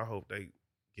them, man. I hope they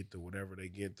get through whatever they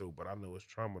get through, but I know it's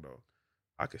trauma, though.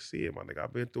 I can see it, my nigga.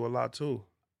 I've been through a lot, too.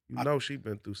 You know she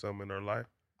been through something in her life.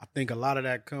 I think a lot of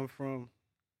that come from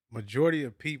majority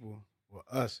of people, well,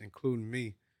 us, including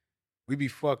me, we be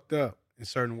fucked up in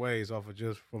certain ways off of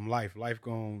just from life. Life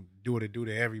gonna do what it do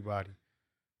to everybody.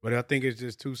 But I think it's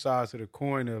just two sides to the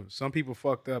coin of some people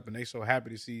fucked up and they so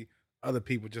happy to see other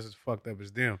people just as fucked up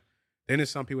as them. Then there's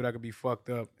some people that could be fucked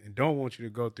up and don't want you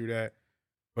to go through that,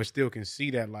 but still can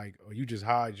see that like, oh, you just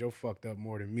hide your fucked up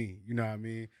more than me. You know what I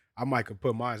mean? I might could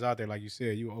put mine out there, like you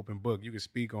said, you an open book, you can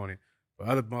speak on it. But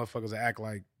other motherfuckers act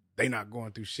like they not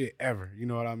going through shit ever. You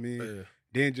know what I mean? Yeah.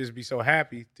 Then just be so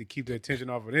happy to keep the attention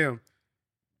off of them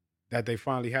that they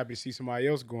finally happy to see somebody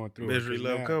else going through Misery it.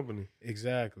 love company.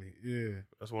 Exactly. Yeah.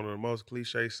 That's one of the most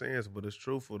cliche sayings, but it's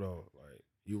truthful though. Like,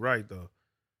 you right though.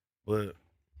 But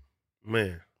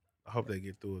man, I hope they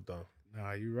get through it though.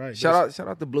 Nah, you right. Shout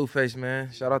out to Blueface,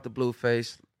 man. Shout out to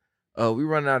Blueface. We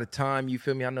running out of time. You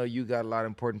feel me? I know you got a lot of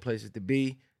important places to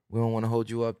be. We don't want to hold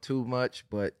you up too much,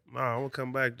 but Nah, I'm gonna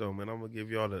come back though, man. I'm gonna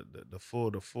give y'all the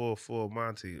full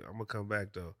Monty. I'm gonna come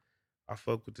back though. I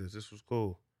fuck with this. This was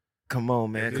cool. come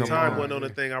on, man. If the Come time on. wasn't on the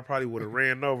thing, I probably would have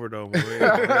ran over though. Man.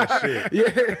 That shit. Yeah.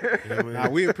 You know what I mean? Nah,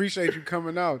 we appreciate you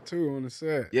coming out too on the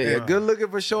set. Yeah, Yeah. good looking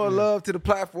for showing love to the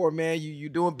platform, man. You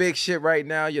doing big shit right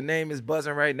now. Your name is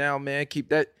buzzing right now, man. Keep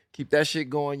that shit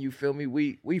going. You feel me?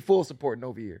 We full supporting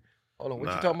over here. Hold on, what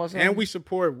you talking about? Something? And we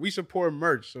support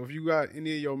merch. So if you got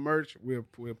any of your merch, we'll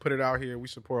put it out here. We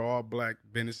support all black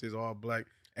businesses, all black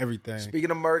everything.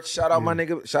 Speaking of merch, shout out my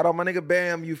nigga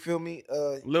Bam. You feel me?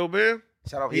 Lil Ben?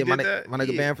 Shout out, He my did that?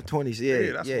 nigga Yeah. Bam for 20s.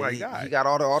 Yeah, that's yeah. my he, guy. he got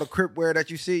all the crip wear that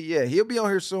you see. Yeah, he'll be on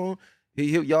here soon.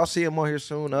 Y'all see him on here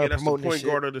soon. Yeah, that's the Promoting this point shit.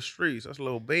 guard of the streets. That's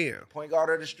Lil Ben. Point guard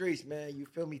of the streets, man. You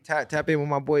feel me? Tap in with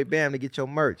my boy Bam to get your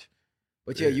merch.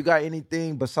 But yeah, you got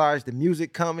anything besides the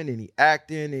music coming? Any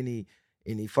acting?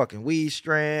 Any fucking weed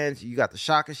strands? You got the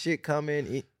shaka shit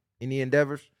coming? Any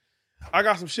endeavors? I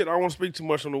got some shit. I don't want to speak too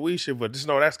much on the weed shit, but just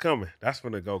know that's coming. That's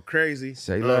gonna go crazy.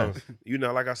 Say less. You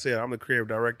know, like I said, I'm the creative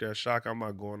director at Shaka. I'm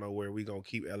not going nowhere. We gonna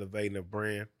keep elevating the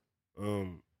brand.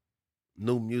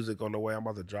 New music on the way. I'm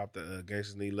about to drop the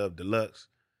Gangstaz Need Love Deluxe.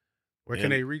 Where can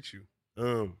they reach you?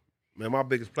 Man, my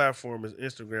biggest platform is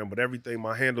Instagram, but everything,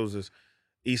 my handles is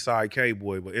Eastside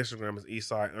K-Boy, but Instagram is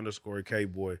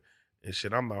Eastside_K-Boy. And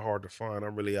shit, I'm not hard to find.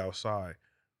 I'm really outside.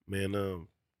 Man,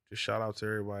 just shout out to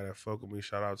everybody that fuck with me.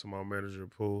 Shout out to my manager,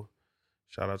 Pooh.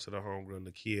 Shout out to the homegirl,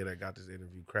 Nakia, that got this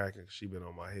interview cracking. She been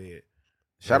on my head.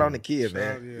 Shout out Nakia,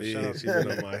 man. Yeah, she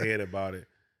been on my head about it.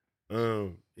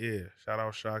 Yeah, shout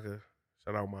out Shaka.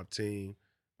 Shout out my team.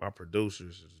 My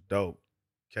producers is dope.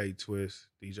 K-Twist,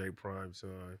 DJ Prime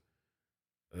Son,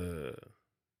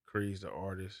 Crease the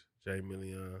artist, J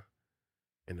Million,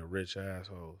 and the Rich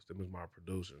Assholes. Them is my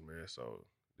producers, man. So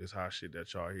this hot shit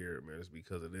that y'all hear, man, it's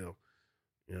because of them.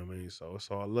 You know what I mean? So it's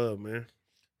all love, man.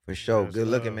 For sure. Yeah, good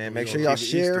looking, man. Make sure gonna y'all keep it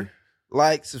share, Easty.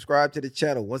 like, subscribe to the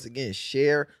channel. Once again,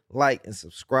 share, like, and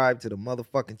subscribe to the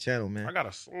motherfucking channel, man. I got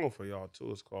a song for y'all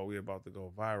too. It's called "We About to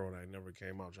Go Viral." That never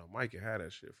came out. Y'all Mike had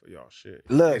that shit for y'all shit.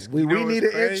 Look, we You know need what's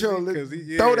an crazy? intro. Let's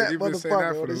 'Cause throw that he been saying motherfucker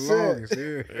that for on the the set. longest.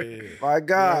 Yeah. Yeah. My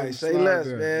guy, Yeah, say slide less,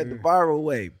 that, man. yeah. The viral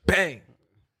way. Bang.